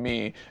coming from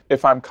me.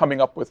 If I'm coming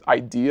up with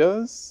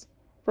ideas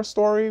for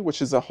story,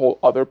 which is a whole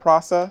other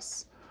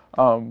process,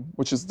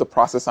 which is the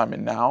process I'm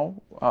in now,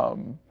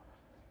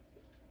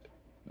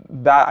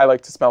 that I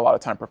like to spend a lot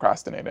of time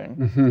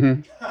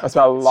procrastinating. I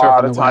spend a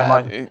lot of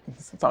time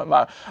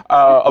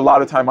a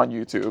lot of time on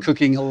YouTube.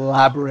 Cooking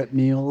elaborate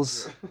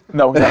meals.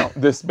 No,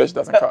 this bitch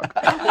doesn't cook.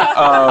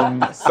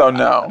 So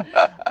no.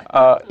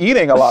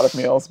 Eating a lot of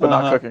meals, but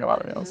not cooking a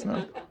lot of meals,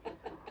 no.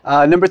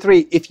 Number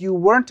 3, if you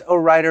weren't a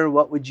writer,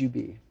 what would you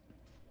be?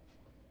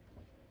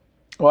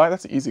 Well,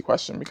 that's an easy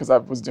question because I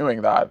was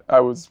doing that. I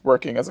was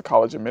working as a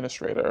college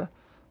administrator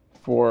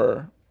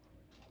for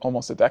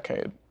almost a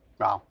decade.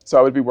 Wow. So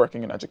I would be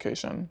working in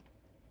education.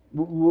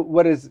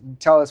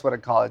 Tell us what a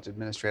college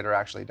administrator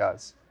actually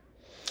does.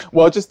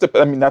 Well,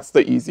 that's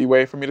the easy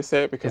way for me to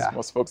say it because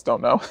most folks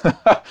don't know.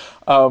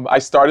 I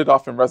started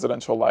off in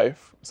residential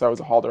life. So I was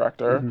a hall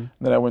director. And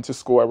then I went to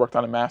school. I worked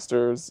on a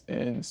master's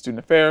in student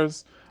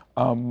affairs.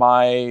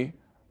 My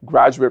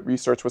graduate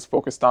research was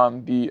focused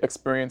on the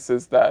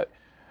experiences that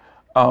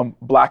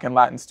Black and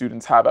Latin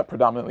students have at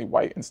predominantly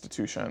white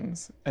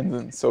institutions. And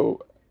then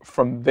so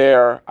from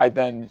there, I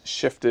then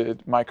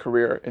shifted my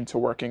career into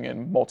working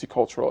in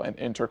multicultural and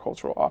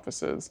intercultural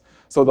offices.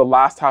 So the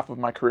last half of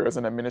my career as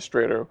an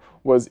administrator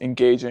was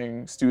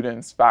engaging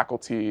students,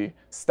 faculty,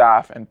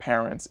 staff, and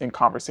parents in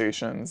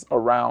conversations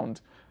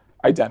around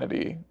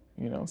identity,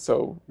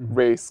 so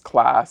race,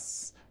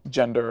 class,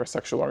 gender,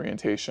 sexual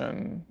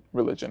orientation,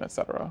 religion,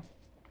 etc.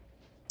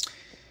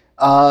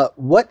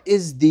 What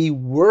is the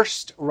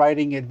worst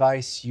writing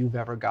advice you've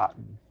ever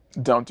gotten?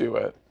 Don't do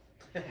it.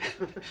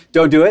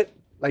 Don't do it?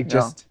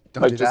 Just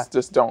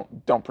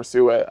don't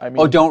pursue it. I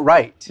mean, don't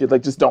write.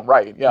 Just don't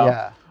write.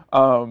 Yeah.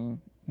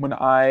 When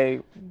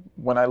I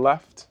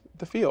left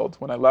the field,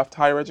 when I left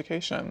higher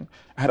education,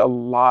 I had a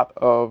lot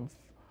of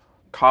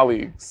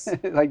colleagues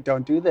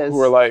don't do this. Who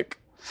were like,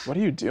 "What are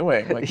you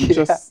doing?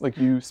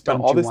 You spent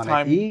all this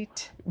time."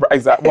 Eat?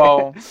 Exactly.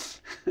 Well,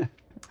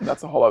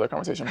 that's a whole other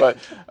conversation. But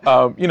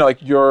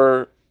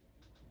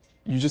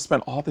you just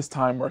spent all this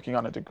time working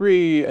on a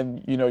degree,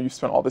 and you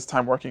spent all this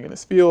time working in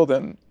this field,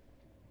 and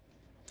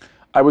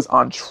I was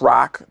on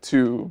track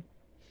to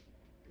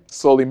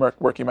slowly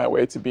working my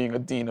way to being a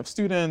dean of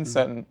students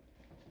and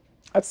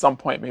at some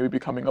point maybe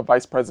becoming a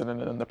vice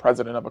president and the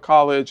president of a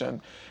college,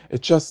 and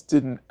it just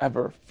didn't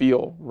ever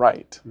feel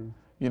right.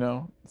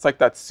 It's like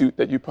that suit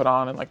that you put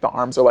on and the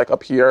arms are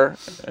up here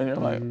and you're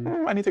like,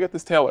 I need to get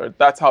this tailored.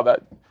 That's how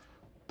that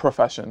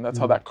profession, that's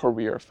how that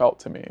career felt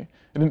to me.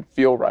 It didn't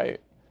feel right.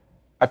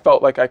 I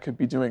felt like I could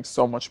be doing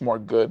so much more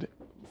good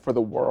for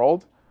the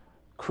world,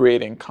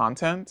 creating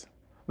content,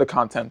 the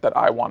content that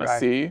I want to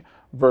see,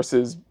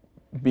 versus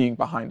being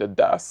behind a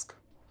desk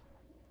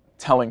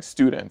telling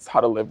students how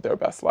to live their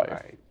best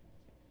life.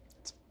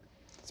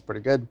 That's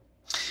pretty good.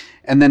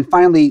 And then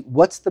finally,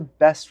 what's the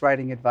best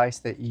writing advice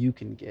that you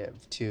can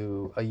give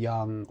to a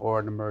young or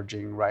an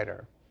emerging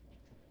writer?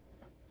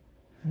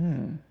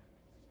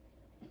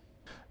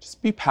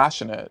 Just be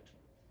passionate.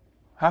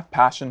 Have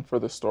passion for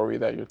the story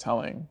that you're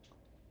telling.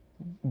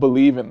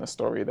 Believe in the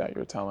story that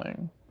you're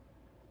telling.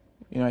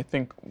 You know, I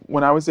think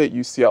when I was at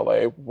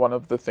UCLA, one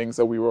of the things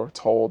that we were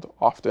told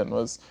often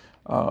was,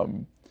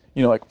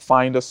 you know, like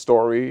find a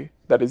story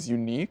that is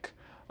unique,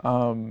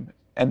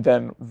 and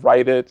then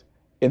write it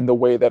in the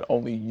way that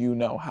only you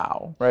know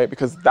how, right?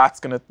 Because that's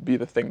going to be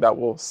the thing that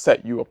will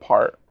set you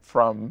apart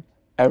from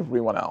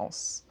everyone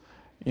else.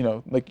 You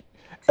know, like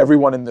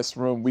everyone in this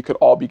room, we could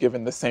all be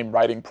given the same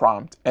writing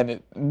prompt, and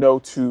no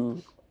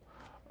two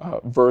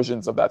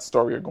versions of that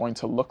story are going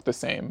to look the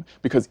same,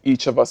 because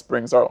each of us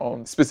brings our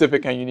own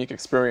specific and unique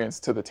experience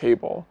to the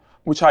table,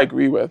 which I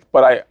agree with.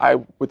 But I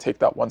would take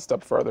that one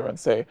step further and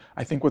say,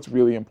 I think what's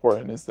really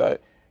important is that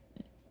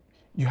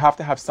you have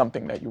to have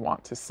something that you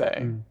want to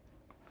say,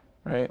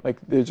 right? Like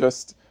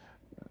the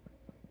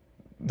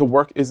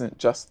work isn't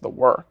just the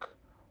work,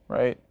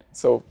 right?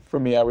 So for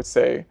me, I would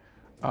say,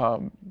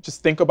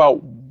 just think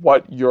about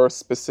what your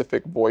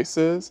specific voice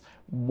is.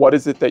 What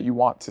is it that you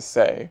want to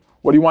say?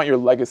 What do you want your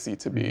legacy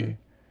to be?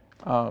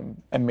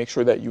 And make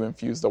sure that you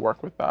infuse the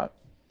work with that.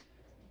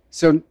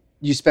 So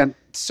you spent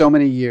so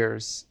many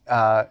years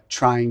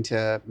trying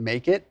to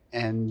make it,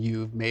 and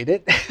you've made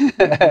it.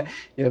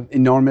 You have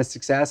enormous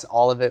success,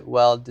 all of it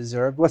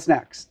well-deserved. What's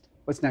next?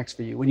 What's next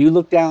for you? When you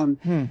look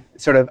down,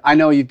 sort of, I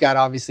know you've got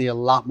obviously a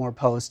lot more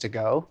posts to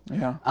go.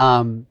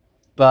 Yeah.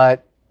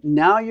 But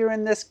now you're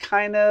in this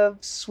kind of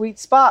sweet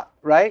spot,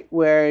 right?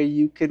 Where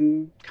you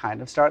can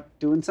kind of start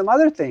doing some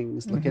other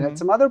things, looking at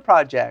some other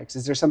projects.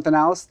 Is there something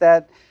else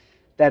that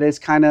is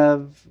kind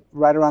of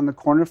right around the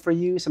corner for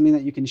you? Something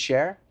that you can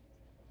share?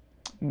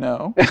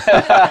 No.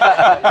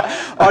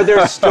 Are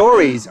there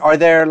stories? Are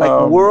there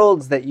like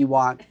worlds that you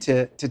want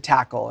to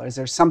tackle? Or is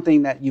there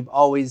something that you've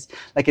always,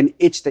 like an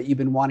itch that you've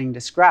been wanting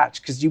to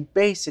scratch? Because you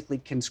basically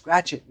can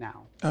scratch it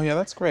now. Oh yeah,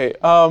 that's great.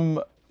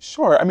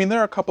 Sure. I mean, there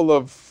are a couple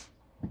of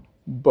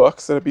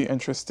books that I'd be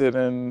interested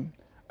in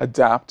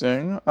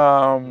adapting.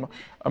 I'm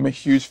a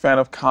huge fan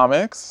of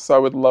comics, so I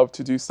would love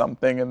to do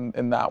something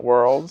in that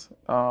world.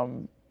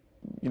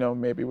 You know,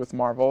 maybe with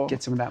Marvel.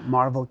 Get some of that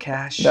Marvel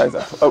cash. Yeah,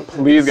 exactly. Oh,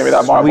 please give me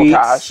that Marvel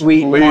cash.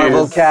 Sweet please.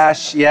 Marvel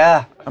cash,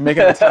 yeah. I'm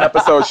making a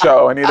 10-episode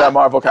show. I need that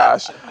Marvel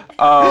cash.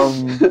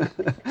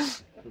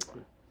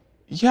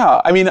 Yeah,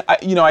 I mean,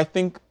 I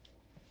think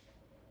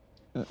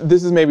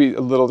this is maybe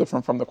a little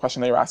different from the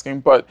question that you're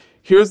asking, but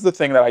here's the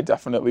thing that I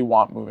definitely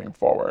want moving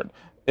forward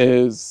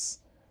is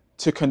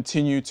to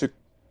continue to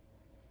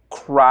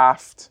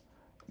craft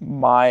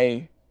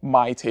my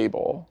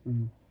table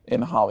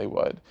in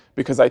Hollywood.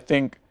 Because I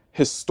think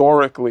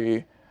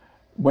historically,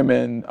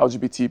 women,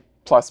 LGBT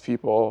plus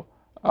people,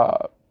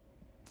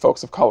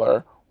 folks of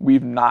color,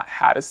 we've not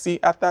had a seat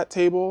at that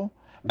table.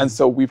 And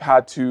so we've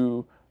had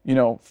to,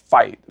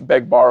 fight,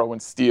 beg, borrow,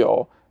 and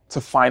steal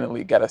to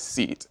finally get a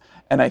seat.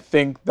 And I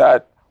think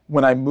that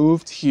when I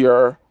moved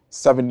here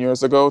 7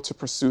 years ago to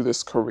pursue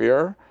this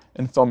career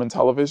in film and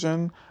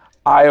television,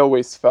 I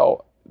always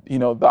felt,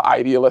 the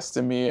idealist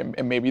in me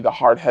and maybe the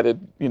hard-headed,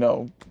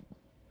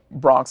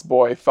 Bronx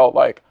boy felt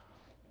like,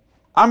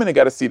 I'm going to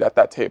get a seat at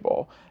that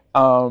table.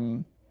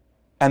 And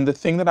the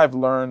thing that I've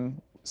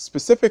learned,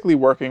 specifically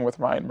working with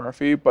Ryan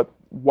Murphy, but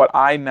what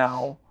I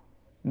now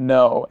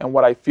know and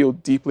what I feel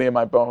deeply in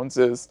my bones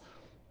is,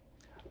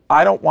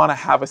 I don't want to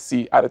have a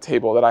seat at a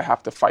table that I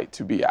have to fight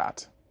to be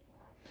at.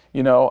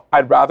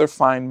 I'd rather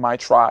find my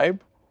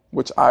tribe,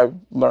 which I've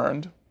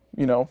learned,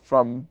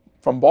 from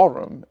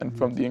Ballroom and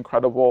from the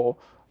incredible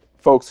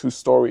folks whose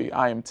story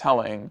I am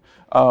telling.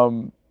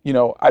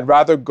 I'd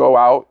rather go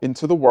out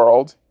into the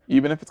world,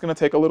 even if it's going to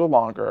take a little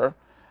longer,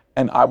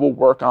 and I will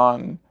work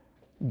on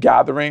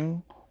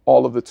gathering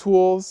all of the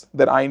tools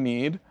that I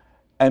need,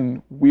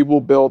 and we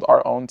will build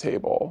our own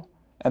table.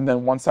 And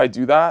then once I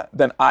do that,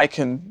 then I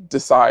can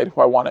decide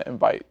who I want to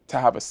invite to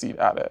have a seat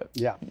at it.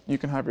 Yeah. You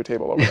can have your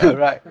table over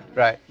there.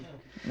 Right.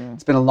 Yeah.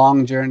 It's been a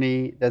long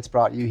journey that's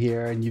brought you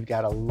here, and you've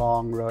got a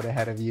long road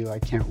ahead of you. I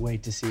can't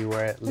wait to see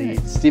where it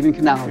leads. Stephen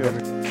Canals.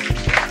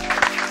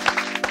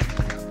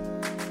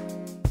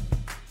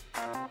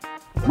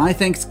 My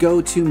thanks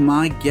go to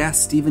my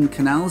guest, Stephen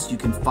Canals. You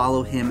can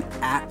follow him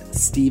at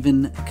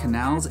Stephen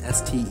Canals,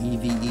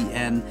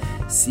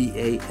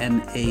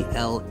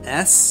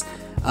 STEVENCANALS.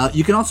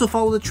 You can also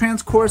follow the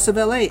Trans Chorus of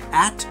LA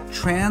at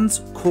Trans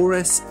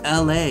Chorus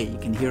LA. You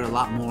can hear a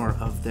lot more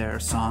of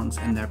their songs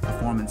and their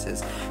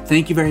performances.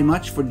 Thank you very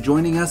much for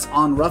joining us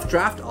on Rough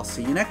Draft. I'll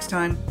see you next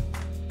time.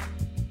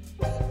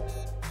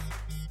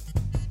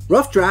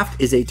 Rough Draft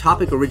is a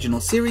Topic original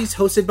series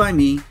hosted by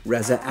me,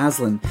 Reza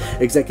Aslan.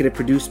 Executive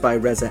produced by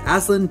Reza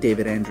Aslan,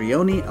 David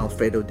Andrioni,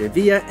 Alfredo De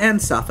Villa,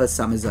 and Safa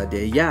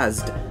Samizadeh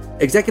Yazd.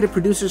 Executive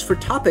producers for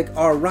Topic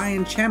are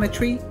Ryan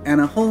Chanatry,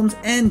 Anna Holmes,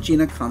 and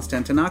Gina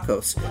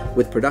Konstantinakos,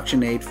 with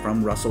production aid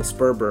from Russell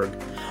Spurberg.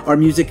 Our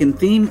music and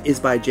theme is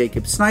by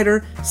Jacob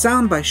Snyder,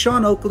 sound by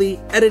Sean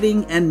Oakley,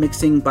 editing and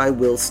mixing by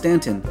Will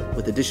Stanton,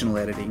 with additional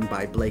editing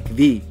by Blake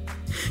V.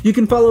 You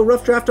can follow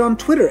Rough Draft on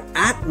Twitter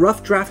at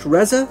Rough Draft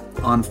Reza,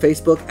 on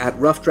Facebook at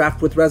Rough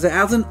Draft with Reza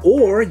Aslan,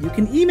 or you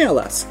can email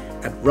us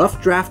at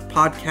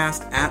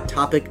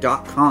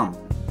roughdraftpodcast@topic.com.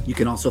 You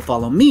can also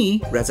follow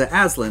me, Reza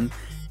Aslan,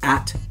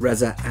 at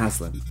Reza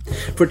Aslan.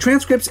 For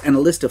transcripts and a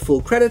list of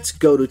full credits,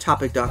 go to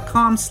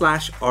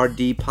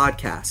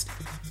topic.com/rdpodcast.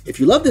 If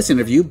you love this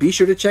interview, be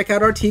sure to check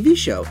out our TV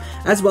show,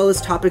 as well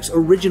as Topic's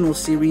original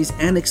series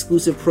and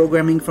exclusive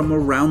programming from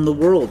around the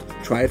world.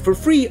 Try it for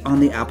free on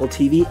the Apple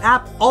TV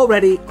app,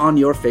 already on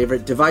your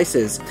favorite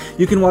devices.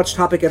 You can watch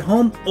Topic at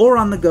home or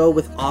on the go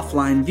with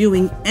offline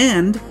viewing,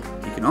 and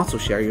you can also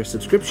share your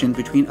subscription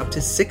between up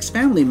to 6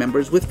 family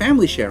members with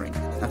family sharing.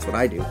 That's what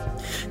I do.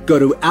 Go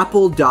to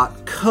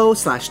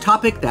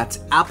apple.co/topic, that's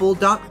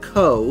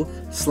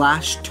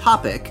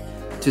apple.co/topic,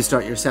 to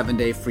start your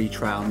 7-day free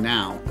trial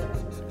now.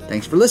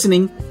 Thanks for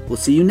listening. We'll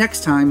see you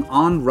next time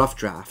on Rough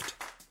Draft.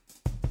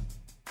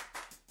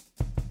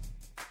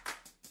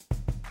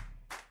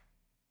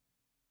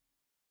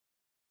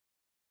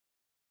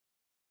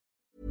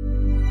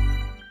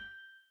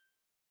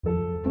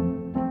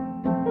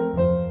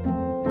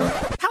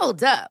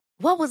 Hold up.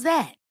 What was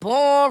that?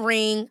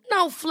 Boring.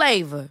 No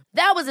flavor.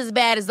 That was as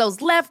bad as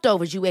those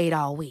leftovers you ate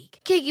all week.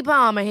 Keke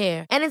Palmer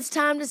here, and it's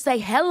time to say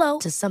hello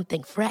to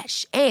something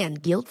fresh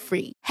and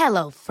guilt-free.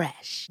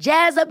 HelloFresh.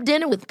 Jazz up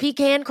dinner with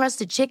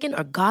pecan-crusted chicken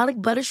or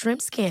garlic butter shrimp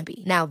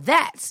scampi. Now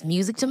that's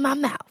music to my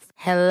mouth.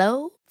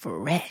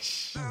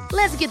 HelloFresh.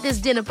 Let's get this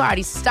dinner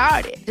party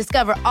started.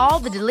 Discover all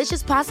the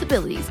delicious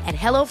possibilities at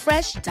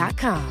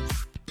HelloFresh.com.